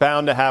think it's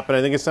bound to happen.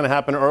 I think it's going to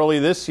happen early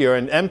this year.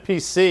 And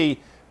MPC,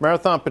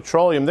 Marathon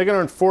Petroleum, they're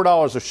going to earn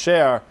 $4 a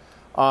share.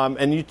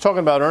 And you're talking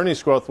about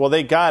earnings growth. Well,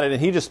 they got it.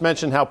 And he just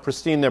mentioned how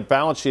pristine their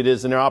balance sheet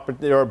is and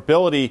their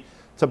ability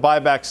to buy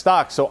back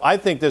stock. So I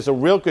think there's a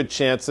real good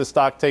chance this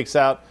stock takes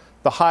out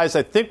the highs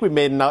I think we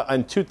made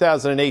in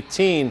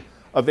 2018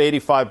 of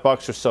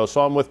 $85 or so.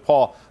 So I'm with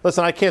Paul.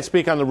 Listen, I can't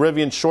speak on the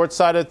Rivian short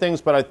side of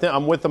things, but I think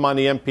I'm with them on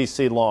the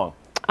MPC long.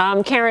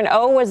 Karen,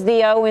 O was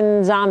the O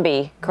in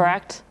zombie,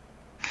 correct?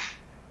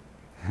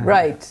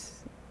 Right.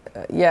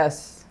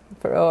 Yes,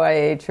 for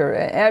OIH.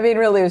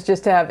 Really, it was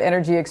just to have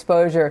energy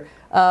exposure.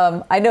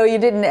 I know you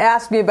didn't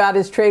ask me about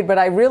his trade, but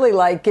I really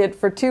like it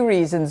for two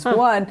reasons.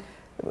 One,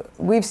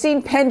 we've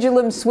seen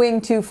pendulum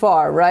swing too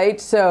far, right?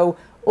 So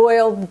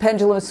oil, the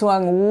pendulum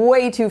swung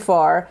way too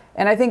far.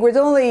 And I think we're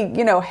only,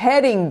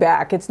 heading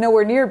back. It's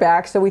nowhere near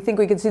back. So we think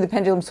we can see the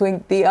pendulum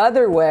swing the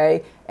other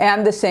way.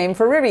 And the same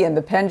for Rivian.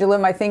 The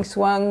pendulum, I think,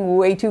 swung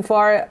way too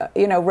far,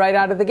 right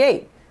out of the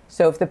gate.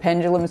 So if the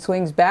pendulum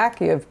swings back,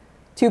 you have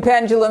two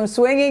pendulums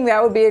swinging.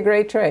 That would be a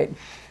great trade.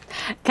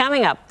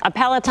 Coming up, a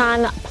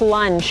Peloton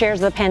plunge. Shares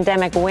of the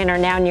pandemic winner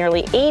now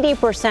nearly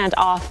 80%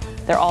 off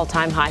their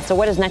all-time high. So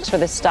what is next for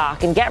this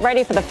stock? And get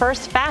ready for the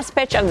first fast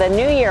pitch of the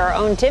new year. Our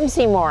own Tim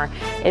Seymour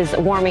is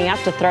warming up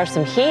to throw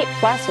some heat.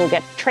 Plus, we'll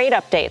get trade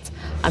updates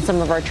on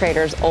some of our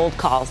traders' old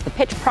calls. The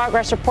pitch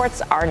progress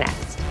reports are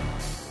next.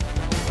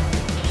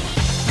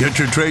 Get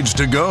your trades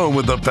to go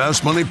with the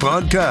Fast Money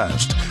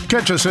Podcast.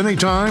 Catch us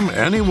anytime,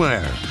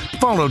 anywhere.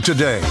 Follow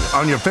today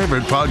on your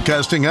favorite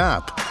podcasting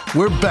app.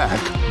 We're back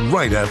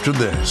right after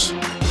this.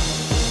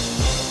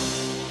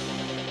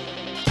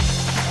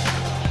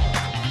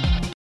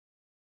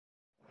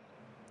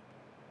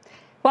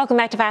 Welcome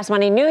back to Fast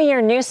Money. New Year,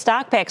 new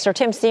stock picks. Our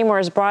Tim Seymour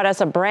has brought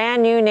us a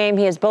brand new name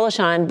he is bullish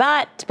on.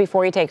 But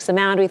before he takes the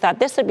mound, we thought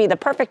this would be the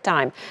perfect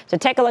time to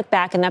take a look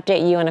back and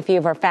update you on a few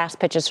of our fast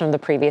pitches from the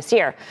previous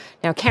year.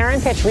 Now,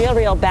 Karen pitched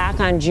Real back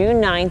on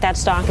June 9th. That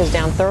stock is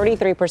down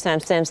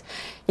 33% since.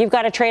 You've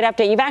got a trade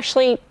update. You've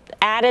actually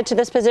added to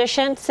this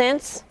position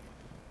since?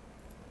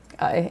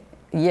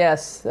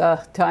 Yes.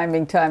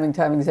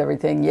 Timing's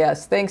everything.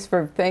 Yes. Thanks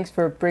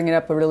for bringing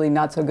up a really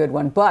not so good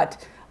one.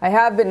 But I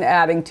have been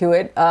adding to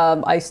it.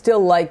 I still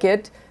like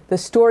it. The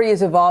story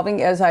is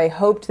evolving as I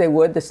hoped they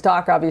would. The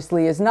stock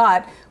obviously is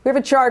not. We have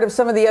a chart of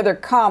some of the other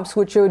comps,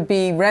 which would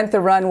be Rent the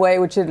Runway,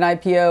 which did an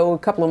IPO a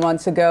couple of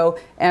months ago,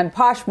 and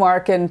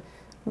Poshmark. And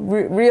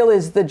Real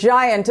is the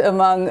giant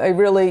among a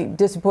really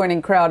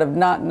disappointing crowd of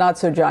not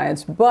so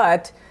giants.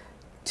 But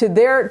to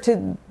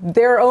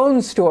their own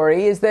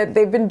story is that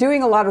they've been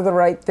doing a lot of the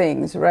right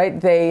things,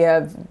 right? They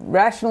have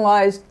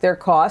rationalized their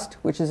cost,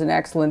 which is an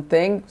excellent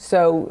thing.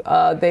 So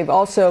they've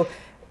also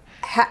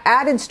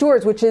added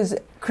stores, which is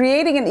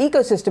creating an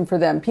ecosystem for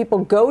them. People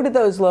go to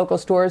those local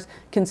stores,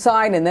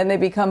 consign, and then they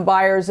become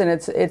buyers, and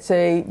it's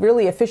a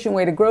really efficient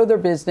way to grow their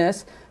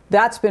business.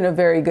 That's been a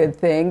very good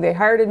thing. They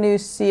hired a new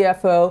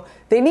CFO.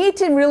 They need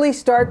to really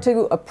start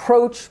to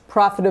approach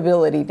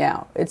profitability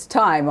now. It's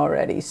time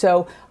already.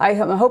 So I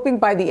am hoping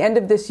by the end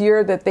of this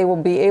year that they will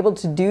be able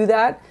to do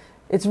that.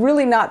 It's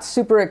really not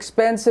super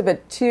expensive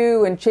at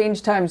 2 and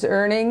change times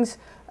earnings.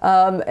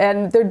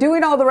 And they're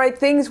doing all the right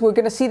things. We're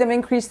going to see them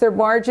increase their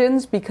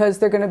margins because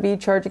they're going to be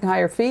charging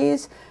higher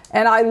fees.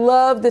 And I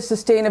love the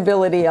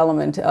sustainability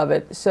element of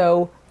it.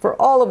 So for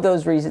all of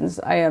those reasons,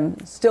 I am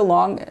still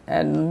long,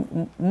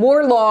 and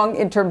more long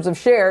in terms of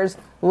shares,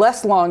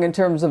 less long in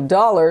terms of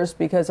dollars,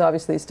 because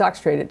obviously stocks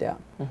traded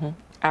down. Mm-hmm.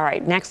 All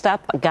right, next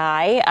up,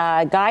 Guy.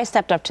 Guy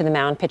stepped up to the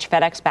mound, pitched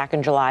FedEx back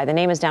in July. The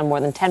name is down more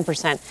than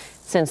 10%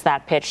 since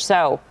that pitch.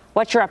 So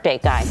what's your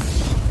update, Guy?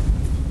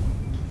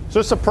 So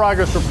it's a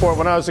progress report.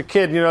 When I was a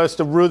kid, I used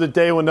to rue the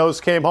day when those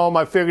came home.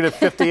 I figured at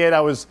 58 I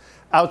was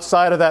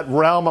outside of that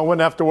realm. I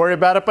wouldn't have to worry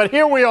about it. But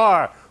here we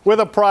are with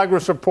a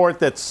progress report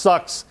that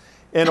sucks,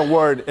 in a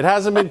word. It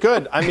hasn't been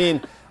good. I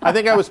mean, I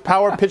think I was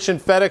power pitching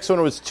FedEx when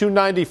it was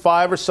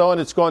 295 or so, and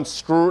it's gone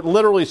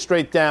literally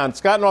straight down. It's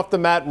gotten off the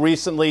mat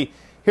recently.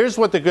 Here's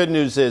what the good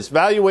news is.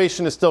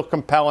 Valuation is still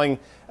compelling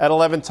at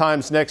 11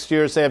 times next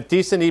year. They have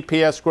decent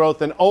EPS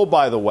growth. And, oh,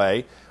 by the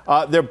way,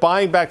 they're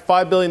buying back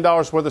 $5 billion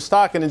worth of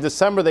stock. And in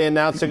December, they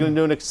announced they're going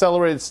to do an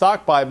accelerated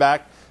stock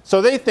buyback.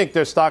 So they think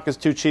their stock is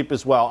too cheap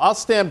as well. I'll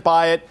stand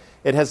by it.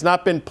 It has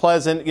not been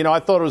pleasant. I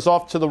thought it was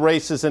off to the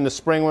races in the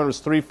spring when it was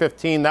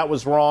 315. That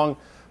was wrong.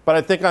 But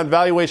I think on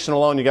valuation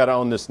alone, you got to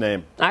own this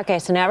name. Okay,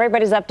 so now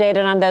everybody's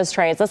updated on those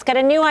trades. Let's get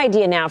a new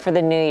idea now for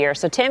the new year.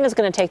 So Tim is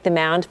going to take the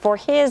mound for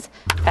his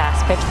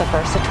fast pitch, the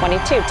first of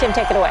 22. Tim,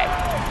 take it away.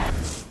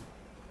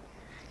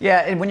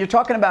 Yeah, and when you're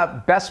talking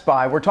about Best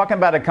Buy, we're talking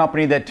about a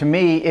company that, to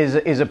me,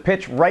 is a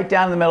pitch right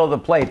down the middle of the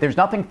plate. There's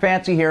nothing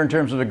fancy here in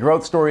terms of a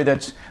growth story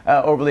that's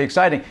overly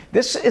exciting.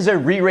 This is a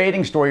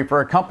re-rating story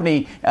for a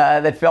company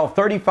that fell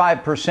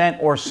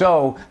 35% or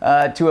so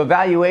to a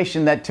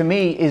valuation that, to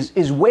me,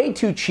 is way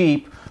too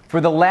cheap for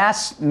the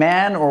last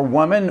man or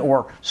woman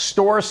or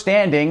store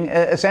standing,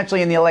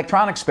 essentially in the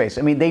electronic space.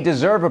 I mean, they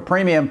deserve a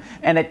premium,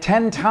 and at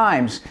 10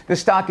 times, the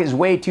stock is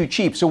way too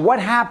cheap. So what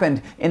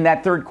happened in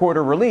that third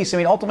quarter release? I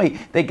mean, ultimately,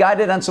 they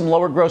guided on some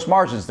lower gross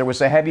margins. There was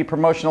a heavy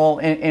promotional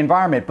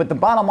environment. But the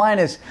bottom line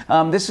is,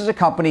 this is a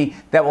company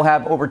that will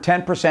have over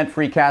 10%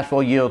 free cash flow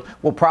yield,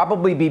 will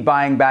probably be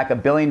buying back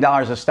 $1 billion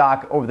of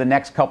stock over the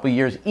next couple of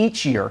years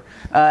each year.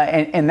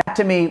 And that,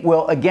 to me,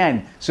 will,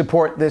 again,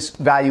 support this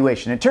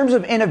valuation. In terms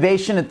of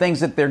innovation and things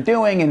that they're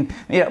doing,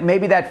 and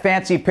maybe that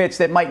fancy pitch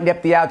that might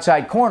nip the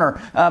outside corner.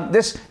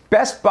 This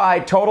Best Buy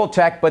Total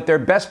Tech, but their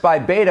Best Buy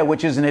Beta,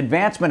 which is an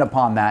advancement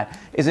upon that,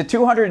 is a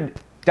 $200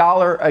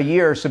 a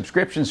year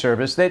subscription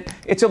service. That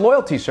it's a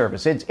loyalty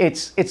service.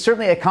 It's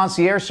certainly a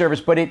concierge service,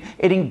 but it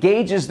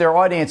engages their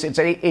audience. It's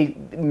a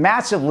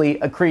massively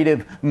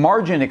accretive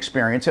margin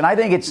experience, and I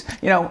think it's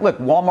look,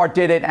 Walmart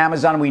did it,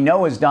 Amazon we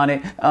know has done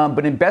it,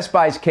 but in Best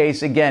Buy's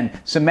case, again,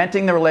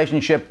 cementing the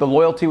relationship, the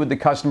loyalty with the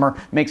customer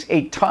makes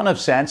a ton of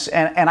sense,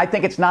 and I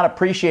think it's not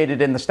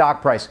appreciated in the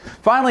stock price.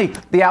 Finally,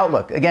 the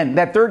outlook. Again,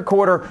 that third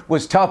quarter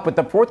was tough, but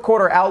the fourth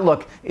quarter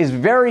outlook is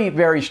very,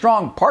 very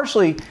strong,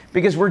 partially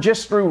because we're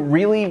just through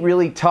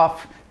really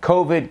tough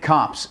COVID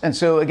comps. And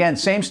so, again,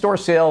 same-store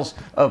sales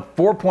of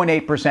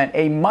 4.8%,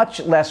 a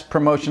much less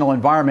promotional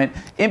environment,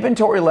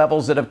 inventory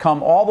levels that have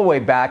come all the way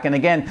back. And,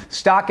 again,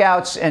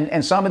 stockouts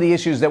and some of the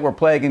issues that were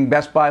plaguing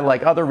Best Buy,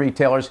 like other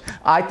retailers,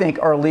 I think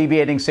are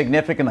alleviating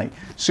significantly.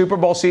 Super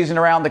Bowl season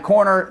around the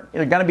corner.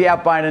 You're going to be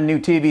out buying a new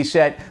TV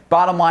set.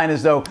 Bottom line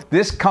is, though,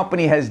 this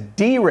company has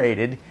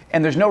derated,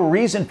 and there's no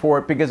reason for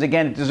it because,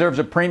 again, it deserves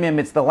a premium.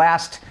 It's the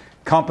last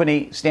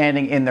company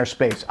standing in their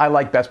space. I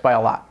like Best Buy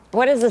a lot.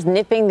 What is this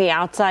nipping the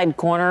outside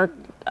corner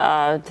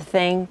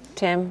thing,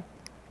 Tim?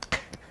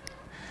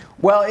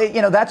 Well,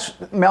 that's,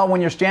 Mel,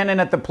 when you're standing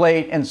at the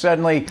plate and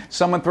suddenly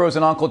someone throws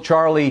an Uncle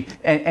Charlie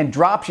and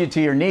drops you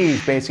to your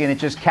knees, basically, and it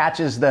just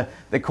catches the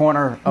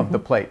corner of the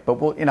plate. But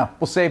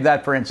we'll save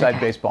that for Inside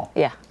Baseball.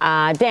 Yeah.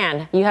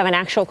 Dan, you have an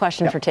actual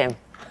question for Tim.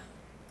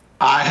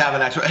 I have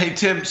an actual. Hey,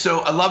 Tim, so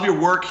I love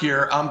your work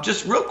here.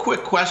 Just real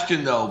quick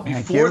question, though.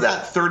 Before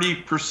that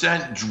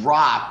 30%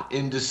 drop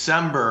in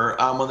December,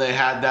 when they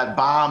had that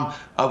bomb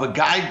of a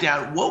guide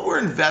down, what were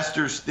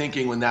investors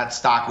thinking when that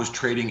stock was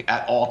trading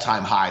at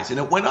all-time highs? And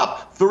it went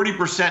up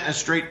 30% in a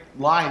straight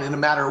line in a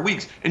matter of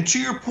weeks. And to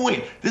your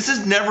point, this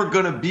is never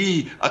going to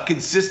be a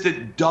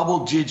consistent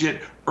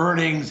double-digit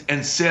earnings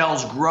and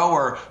sales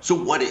grower. So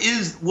what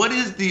is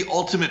the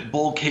ultimate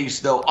bull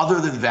case, though,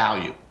 other than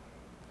value?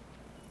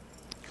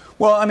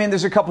 Well, I mean,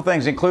 there's a couple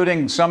things,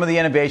 including some of the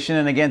innovation.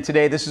 And again,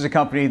 today, this is a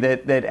company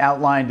that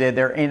outlined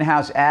their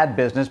in-house ad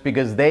business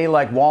because they,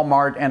 like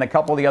Walmart and a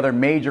couple of the other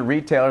major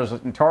retailers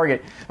and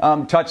Target,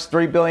 touch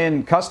 3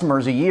 billion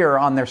customers a year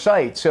on their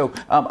site. So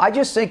I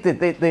just think that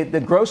the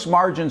gross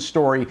margin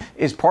story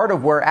is part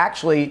of where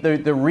actually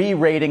the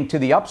re-rating to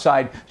the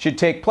upside should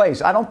take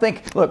place. I don't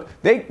think, look,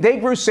 they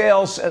grew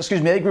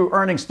they grew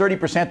earnings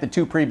 30% the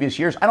 2 previous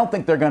years. I don't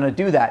think they're going to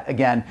do that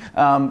again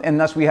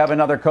unless we have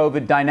another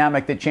COVID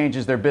dynamic that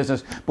changes their business.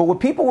 But what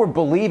people were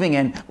believing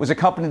in was a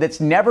company that's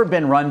never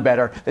been run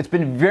better, that's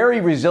been very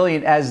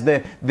resilient as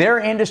their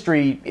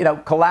industry,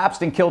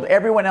 collapsed and killed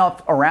everyone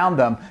else around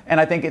them. And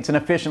I think it's an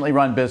efficiently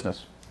run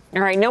business.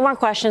 All right, no more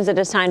questions. It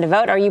is time to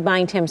vote. Are you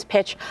buying Tim's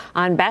pitch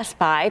on Best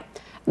Buy?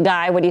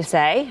 Guy, what do you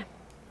say?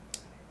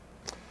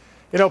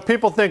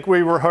 People think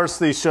we rehearse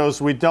these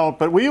shows. We don't.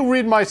 But will you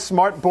read my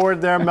smart board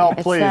there, Mel,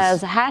 please? It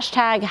says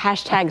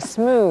hashtag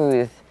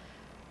smooth.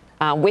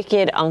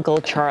 Wicked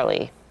Uncle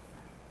Charlie.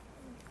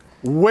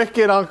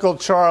 Wicked Uncle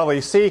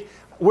Charlie. See,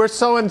 we're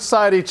so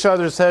inside each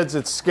other's heads,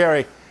 it's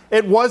scary.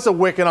 It was a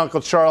wicked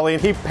Uncle Charlie,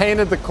 and he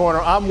painted the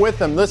corner. I'm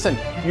with him. Listen,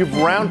 you've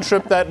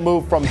round-tripped that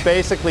move from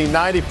basically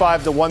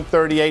 95 to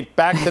 138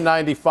 back to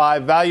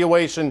 95.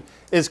 Valuation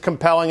is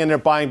compelling, and they're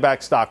buying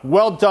back stock.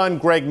 Well done,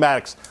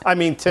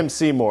 Tim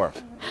Seymour.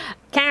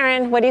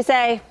 Karen, what do you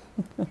say?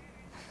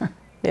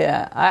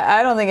 Yeah,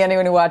 I don't think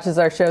anyone who watches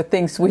our show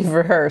thinks we've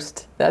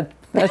rehearsed.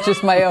 That's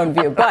just my own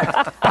view.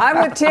 But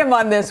I'm with Tim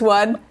on this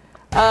one.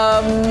 You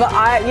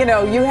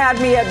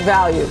had me at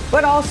value,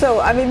 but also,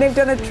 they've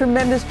done a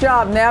tremendous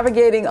job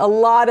navigating a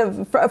lot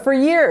for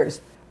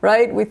years,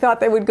 right? We thought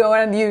they would go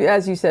on,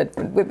 as you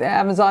said, with the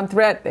Amazon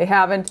threat. They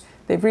haven't.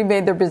 They've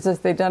remade their business.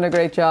 They've done a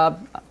great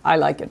job. I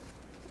like it.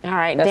 All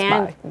right,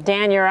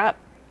 Dan, you're up.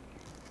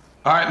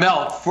 All right,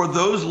 Mel, for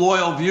those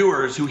loyal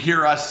viewers who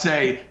hear us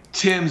say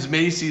Tim's,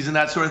 Macy's, and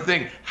that sort of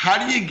thing, how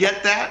do you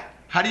get that?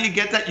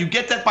 You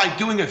get that by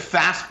doing a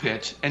fast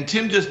pitch, and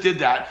Tim just did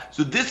that.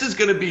 So this is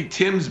going to be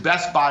Tim's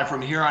Best Buy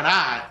from here on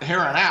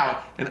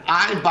out, and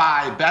I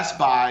buy Best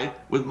Buy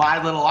with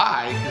my little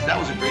eye, because that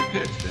was a great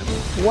pitch,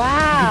 Tim.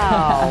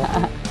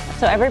 Wow.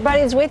 So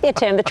everybody's with you,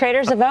 Tim. The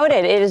traders have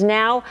voted. It is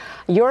now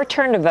your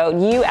turn to vote.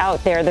 You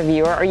out there, the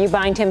viewer, are you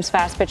buying Tim's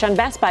fast pitch on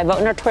Best Buy? Vote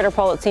in our Twitter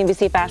poll at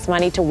CNBC Fast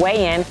Money to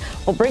weigh in.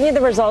 We'll bring you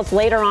the results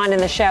later on in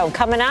the show.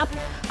 Coming up,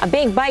 a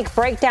big bike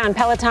breakdown.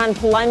 Peloton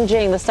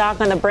plunging, the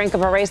stock on the brink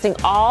of erasing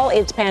all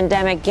its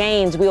pandemic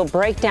gains. We'll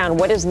break down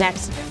what is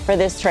next for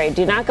this trade.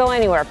 Do not go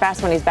anywhere.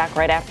 Fast Money's back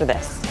right after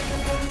this.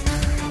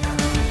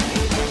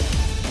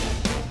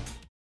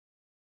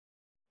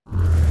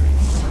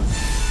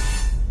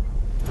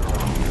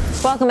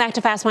 Welcome back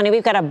to Fast Money.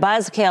 We've got a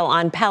buzzkill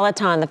on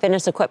Peloton, the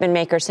fitness equipment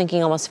maker,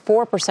 sinking almost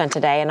 4%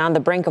 today and on the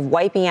brink of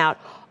wiping out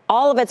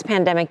all of its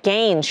pandemic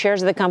gains.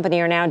 Shares of the company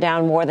are now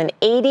down more than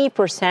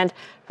 80%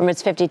 from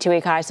its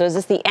 52-week high. So is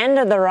this the end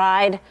of the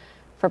ride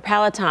for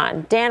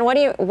Peloton? Dan, what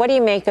do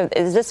you make of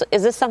is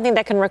this something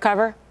that can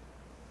recover?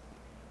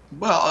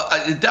 Well,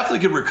 it definitely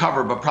could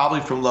recover, but probably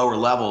from lower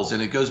levels.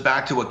 And it goes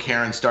back to what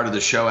Karen started the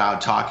show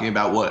out talking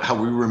about,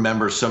 how we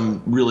remember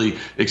some really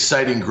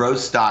exciting growth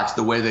stocks,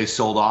 the way they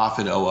sold off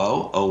in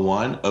 00,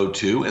 01,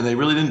 02, and they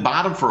really didn't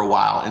bottom for a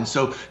while. And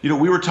so,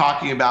 we were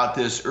talking about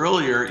this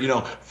earlier,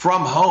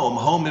 from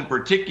home in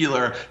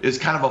particular is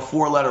kind of a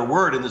 4-letter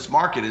word in this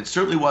market. It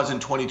certainly was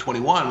in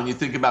 2021 when you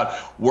think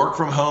about work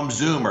from home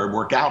Zoom or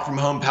work out from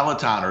home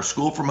Peloton or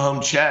school from home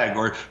Chegg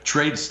or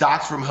trade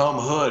stocks from home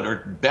Hood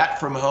or bet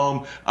from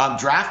home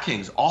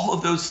DraftKings. All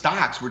of those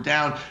stocks were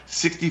down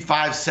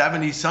 65,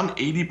 70, some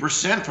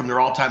 80% from their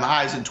all-time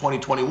highs in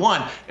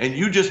 2021. And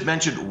you just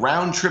mentioned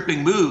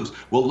round-tripping moves.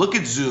 Well, look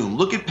at Zoom,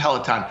 look at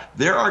Peloton.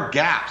 There are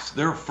gaps.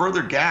 There are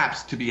further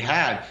gaps to be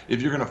had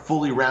if you're going to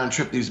fully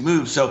round-trip these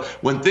moves. So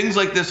when things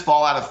like this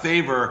fall out of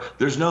favor,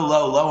 there's no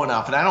low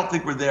enough. And I don't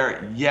think we're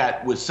there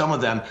yet with some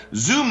of them.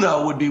 Zoom,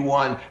 though, would be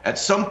one at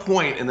some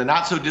point in the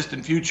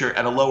not-so-distant future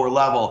at a lower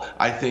level,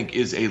 I think,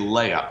 is a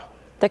layup.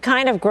 The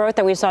kind of growth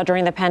that we saw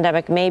during the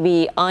pandemic may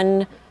be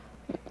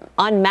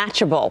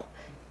unmatchable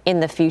in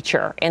the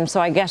future. And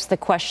so I guess the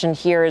question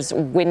here is,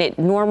 when it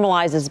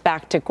normalizes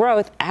back to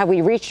growth, have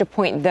we reached a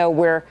point, though,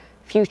 where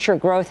future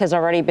growth has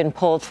already been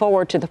pulled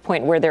forward to the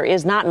point where there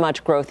is not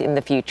much growth in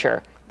the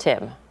future?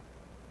 Tim?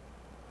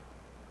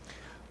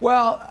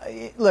 Well,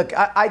 look,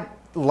 I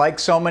like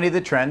so many of the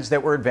trends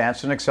that were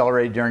advanced and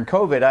accelerated during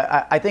COVID,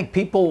 I think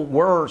people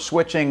were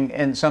switching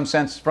in some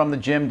sense from the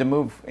gym to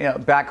move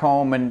back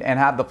home and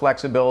have the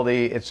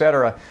flexibility, et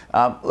cetera.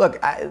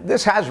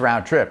 This has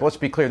round trip. Let's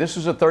be clear. This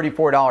was a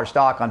 $34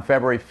 stock on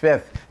February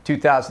 5th,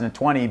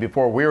 2020,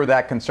 before we were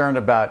that concerned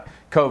about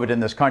COVID in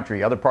this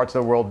country. Other parts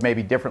of the world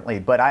maybe differently.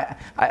 But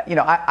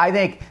I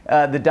think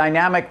the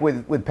dynamic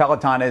with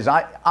Peloton is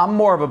I'm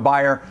more of a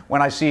buyer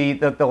when I see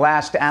the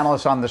last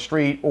analysts on the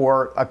street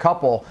or a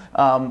couple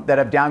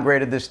that have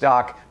downgraded this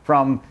stock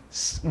from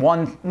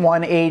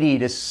 180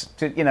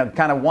 to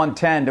kind of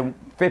 110 to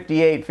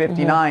 58,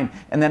 59,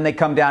 and then they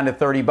come down to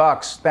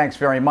 $30. Thanks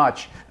very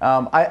much.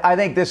 I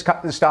think this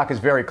stock is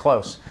very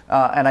close,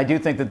 and I do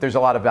think that there's a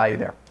lot of value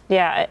there.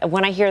 Yeah,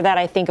 when I hear that,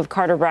 I think of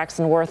Carter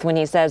Braxton Worth when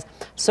he says,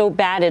 so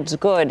bad it's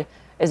good.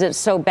 Is it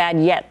so bad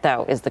yet,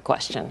 though, is the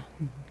question.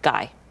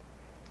 Guy.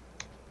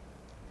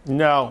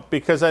 No,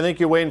 because I think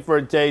you're waiting for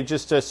a day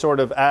just to sort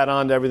of add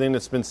on to everything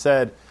that's been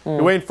said.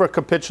 You're waiting for a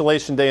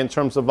capitulation day in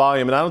terms of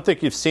volume, and I don't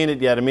think you've seen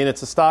it yet. I mean,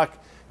 it's a stock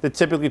that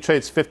typically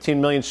trades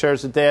 15 million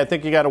shares a day. I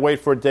think you got to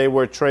wait for a day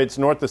where it trades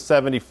north of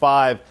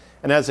 75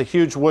 and has a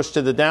huge whoosh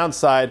to the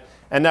downside,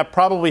 and that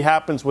probably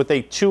happens with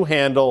a 2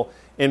 handle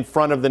in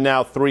front of the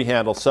now 3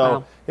 handle.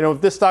 So,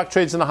 if this stock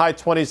trades in the high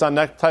 20s on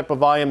that type of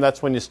volume,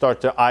 that's when you start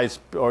to eyes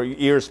or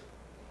ears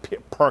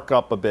perk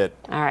up a bit.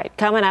 All right,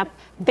 coming up,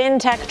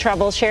 fintech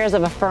trouble, shares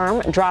of a firm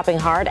dropping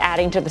hard,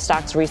 adding to the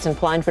stock's recent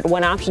plunge. But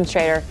one options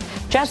trader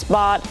just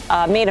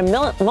made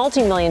a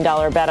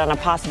multi-million-dollar bet on a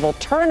possible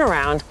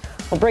turnaround.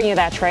 We'll bring you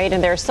that trade,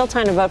 and there's still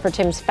time to vote for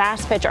Tim's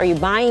fast pitch. Are you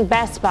buying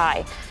Best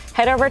Buy?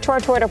 Head over to our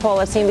Twitter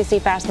poll at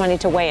CNBC Fast Money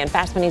to weigh in.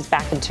 Fast Money's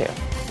back in 2.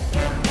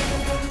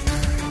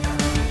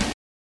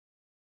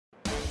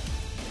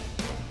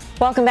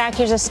 Welcome back.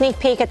 Here's a sneak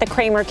peek at the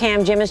Cramer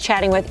Cam. Jim is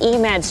chatting with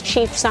eMed's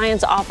Chief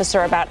Science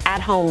Officer about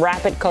at-home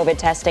rapid COVID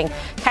testing.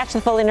 Catch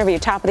the full interview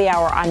top of the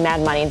hour on Mad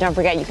Money. And don't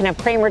forget, you can have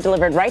Cramer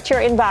delivered right to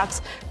your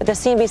inbox with the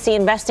CNBC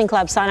Investing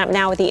Club. Sign up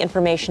now with the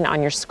information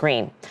on your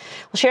screen.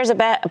 Well, shares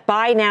of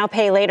buy now,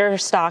 pay later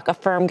stock, a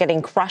firm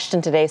getting crushed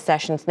in today's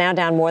sessions, now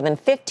down more than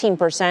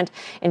 15%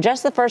 in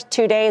just the first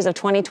 2 days of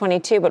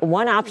 2022. But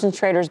one options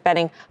trader is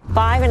betting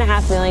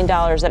 $5.5 million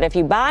that if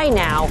you buy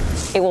now,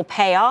 it will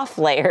pay off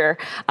later.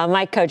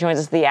 Mike Coe joins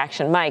us the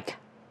action. Mike.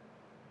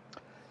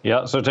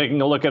 Yeah, so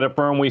taking a look at a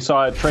firm, we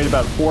saw it trade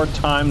about 4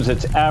 times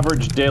its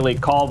average daily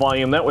call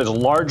volume. That was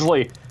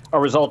largely a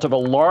result of a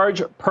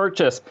large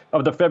purchase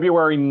of the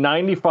February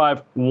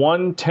 95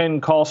 110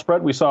 call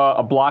spread. We saw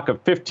a block of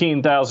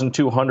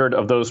 15,200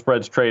 of those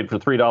spreads trade for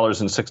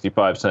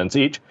 $3.65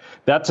 each.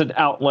 That's an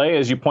outlay,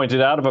 as you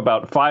pointed out, of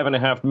about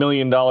 $5.5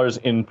 million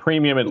in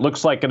premium. It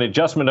looks like an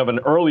adjustment of an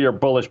earlier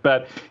bullish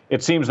bet.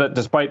 It seems that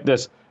despite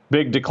this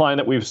big decline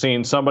that we've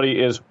seen,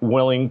 somebody is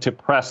willing to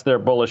press their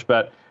bullish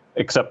bet,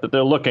 except that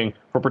they're looking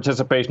for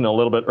participation a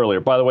little bit earlier.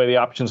 By the way, the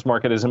options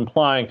market is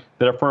implying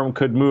that a firm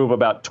could move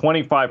about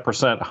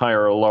 25%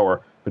 higher or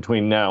lower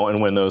between now and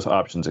when those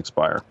options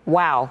expire.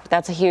 Wow,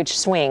 that's a huge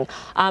swing.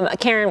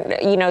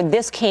 Karen,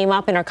 this came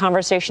up in our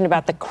conversation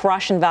about the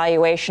crush in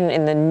valuation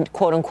in the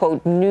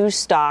quote-unquote new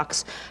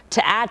stocks.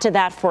 To add to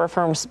that for a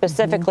firm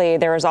specifically,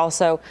 there is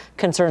also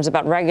concerns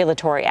about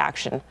regulatory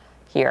action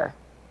here.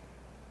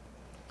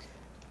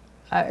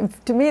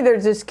 To me, they're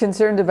just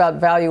concerned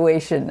about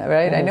valuation,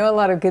 right? I know a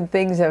lot of good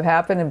things have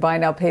happened and buy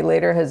now, pay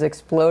later has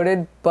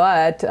exploded,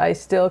 but I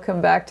still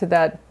come back to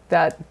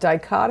that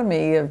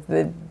dichotomy of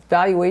the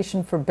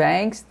valuation for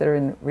banks that are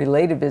in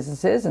related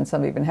businesses, and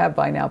some even have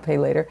buy now, pay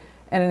later,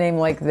 and a name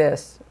like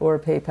this or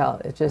PayPal.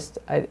 It just,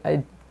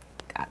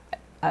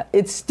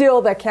 it's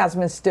still, that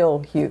chasm is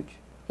still huge.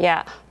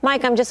 Yeah.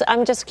 Mike, I'm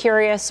just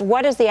curious,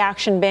 what has the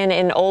action been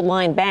in old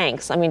line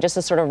banks? I mean, just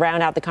to sort of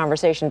round out the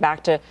conversation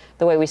back to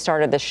the way we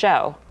started the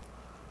show.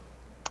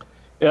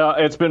 Yeah,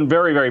 it's been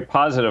very, very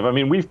positive. I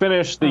mean, we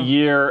finished the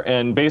year,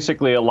 and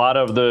basically a lot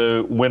of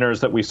the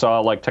winners that we saw,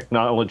 like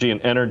technology and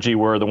energy,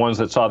 were the ones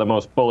that saw the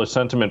most bullish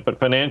sentiment.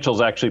 But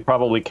financials actually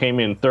probably came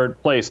in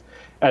third place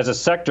as a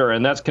sector,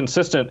 and that's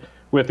consistent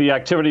with the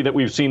activity that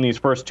we've seen these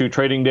first 2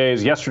 trading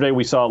days. Yesterday,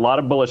 we saw a lot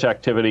of bullish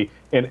activity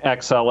in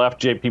XLF,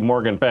 JP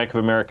Morgan, Bank of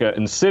America,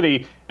 and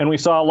Citi. And we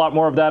saw a lot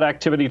more of that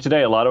activity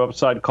today, a lot of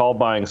upside call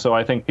buying. So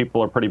I think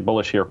people are pretty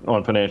bullish here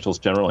on financials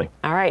generally.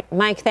 All right.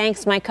 Mike,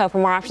 thanks. Mike Coe for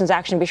more options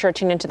action. Be sure to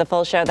tune into the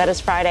full show. That is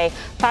Friday,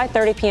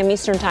 5:30 p.m.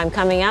 Eastern time.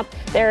 Coming up,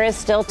 there is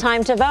still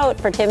time to vote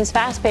for Tim's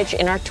Fast Pitch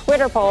in our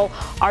Twitter poll.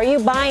 Are you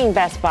buying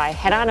Best Buy?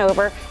 Head on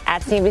over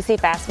at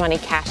CNBC Fast Money.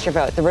 Cast your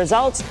vote. The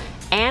results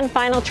and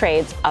final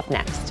trades up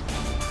next.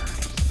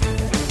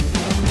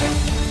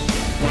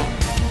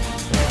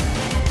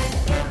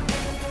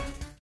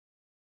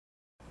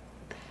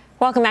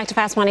 Welcome back to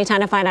Fast Money.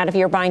 Time to find out if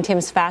you're buying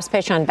Tim's Fast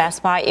Pitch on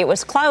Best Buy. It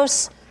was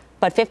close,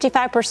 but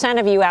 55%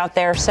 of you out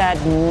there said,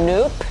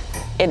 nope,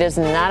 it is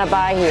not a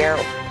buy here.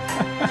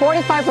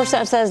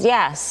 45% says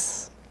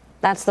yes.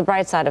 That's the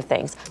bright side of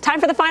things.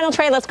 Time for the final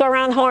trade. Let's go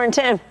around the horn,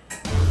 Tim.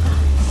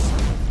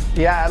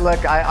 Yeah,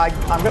 look,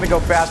 I'm going to go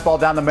fastball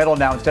down the middle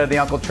now instead of the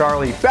Uncle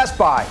Charlie. Best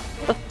Buy.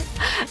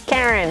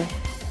 Karen.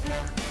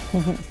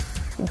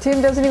 Tim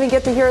doesn't even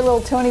get to hear a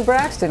little Tony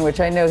Braxton, which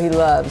I know he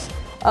loves.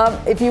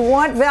 If you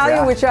want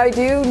value, which I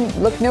do,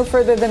 look no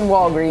further than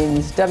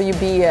Walgreens,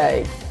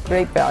 WBA.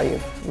 Great value,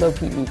 low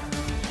PE.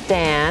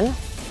 Dan.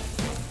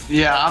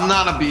 Yeah, I'm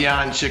not a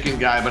Beyond Chicken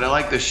guy, but I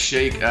like the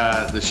Shake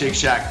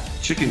Shack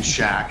Chicken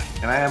Shack,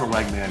 and I am a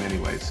leg man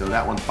anyway, so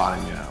that one's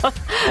bottoming me out.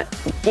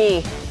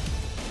 Gee.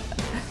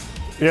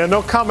 Yeah,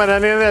 no comment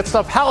on any of that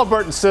stuff.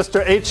 Halliburton,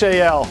 sister,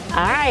 HAL. All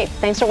right,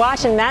 thanks for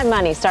watching. Mad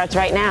Money starts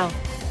right now.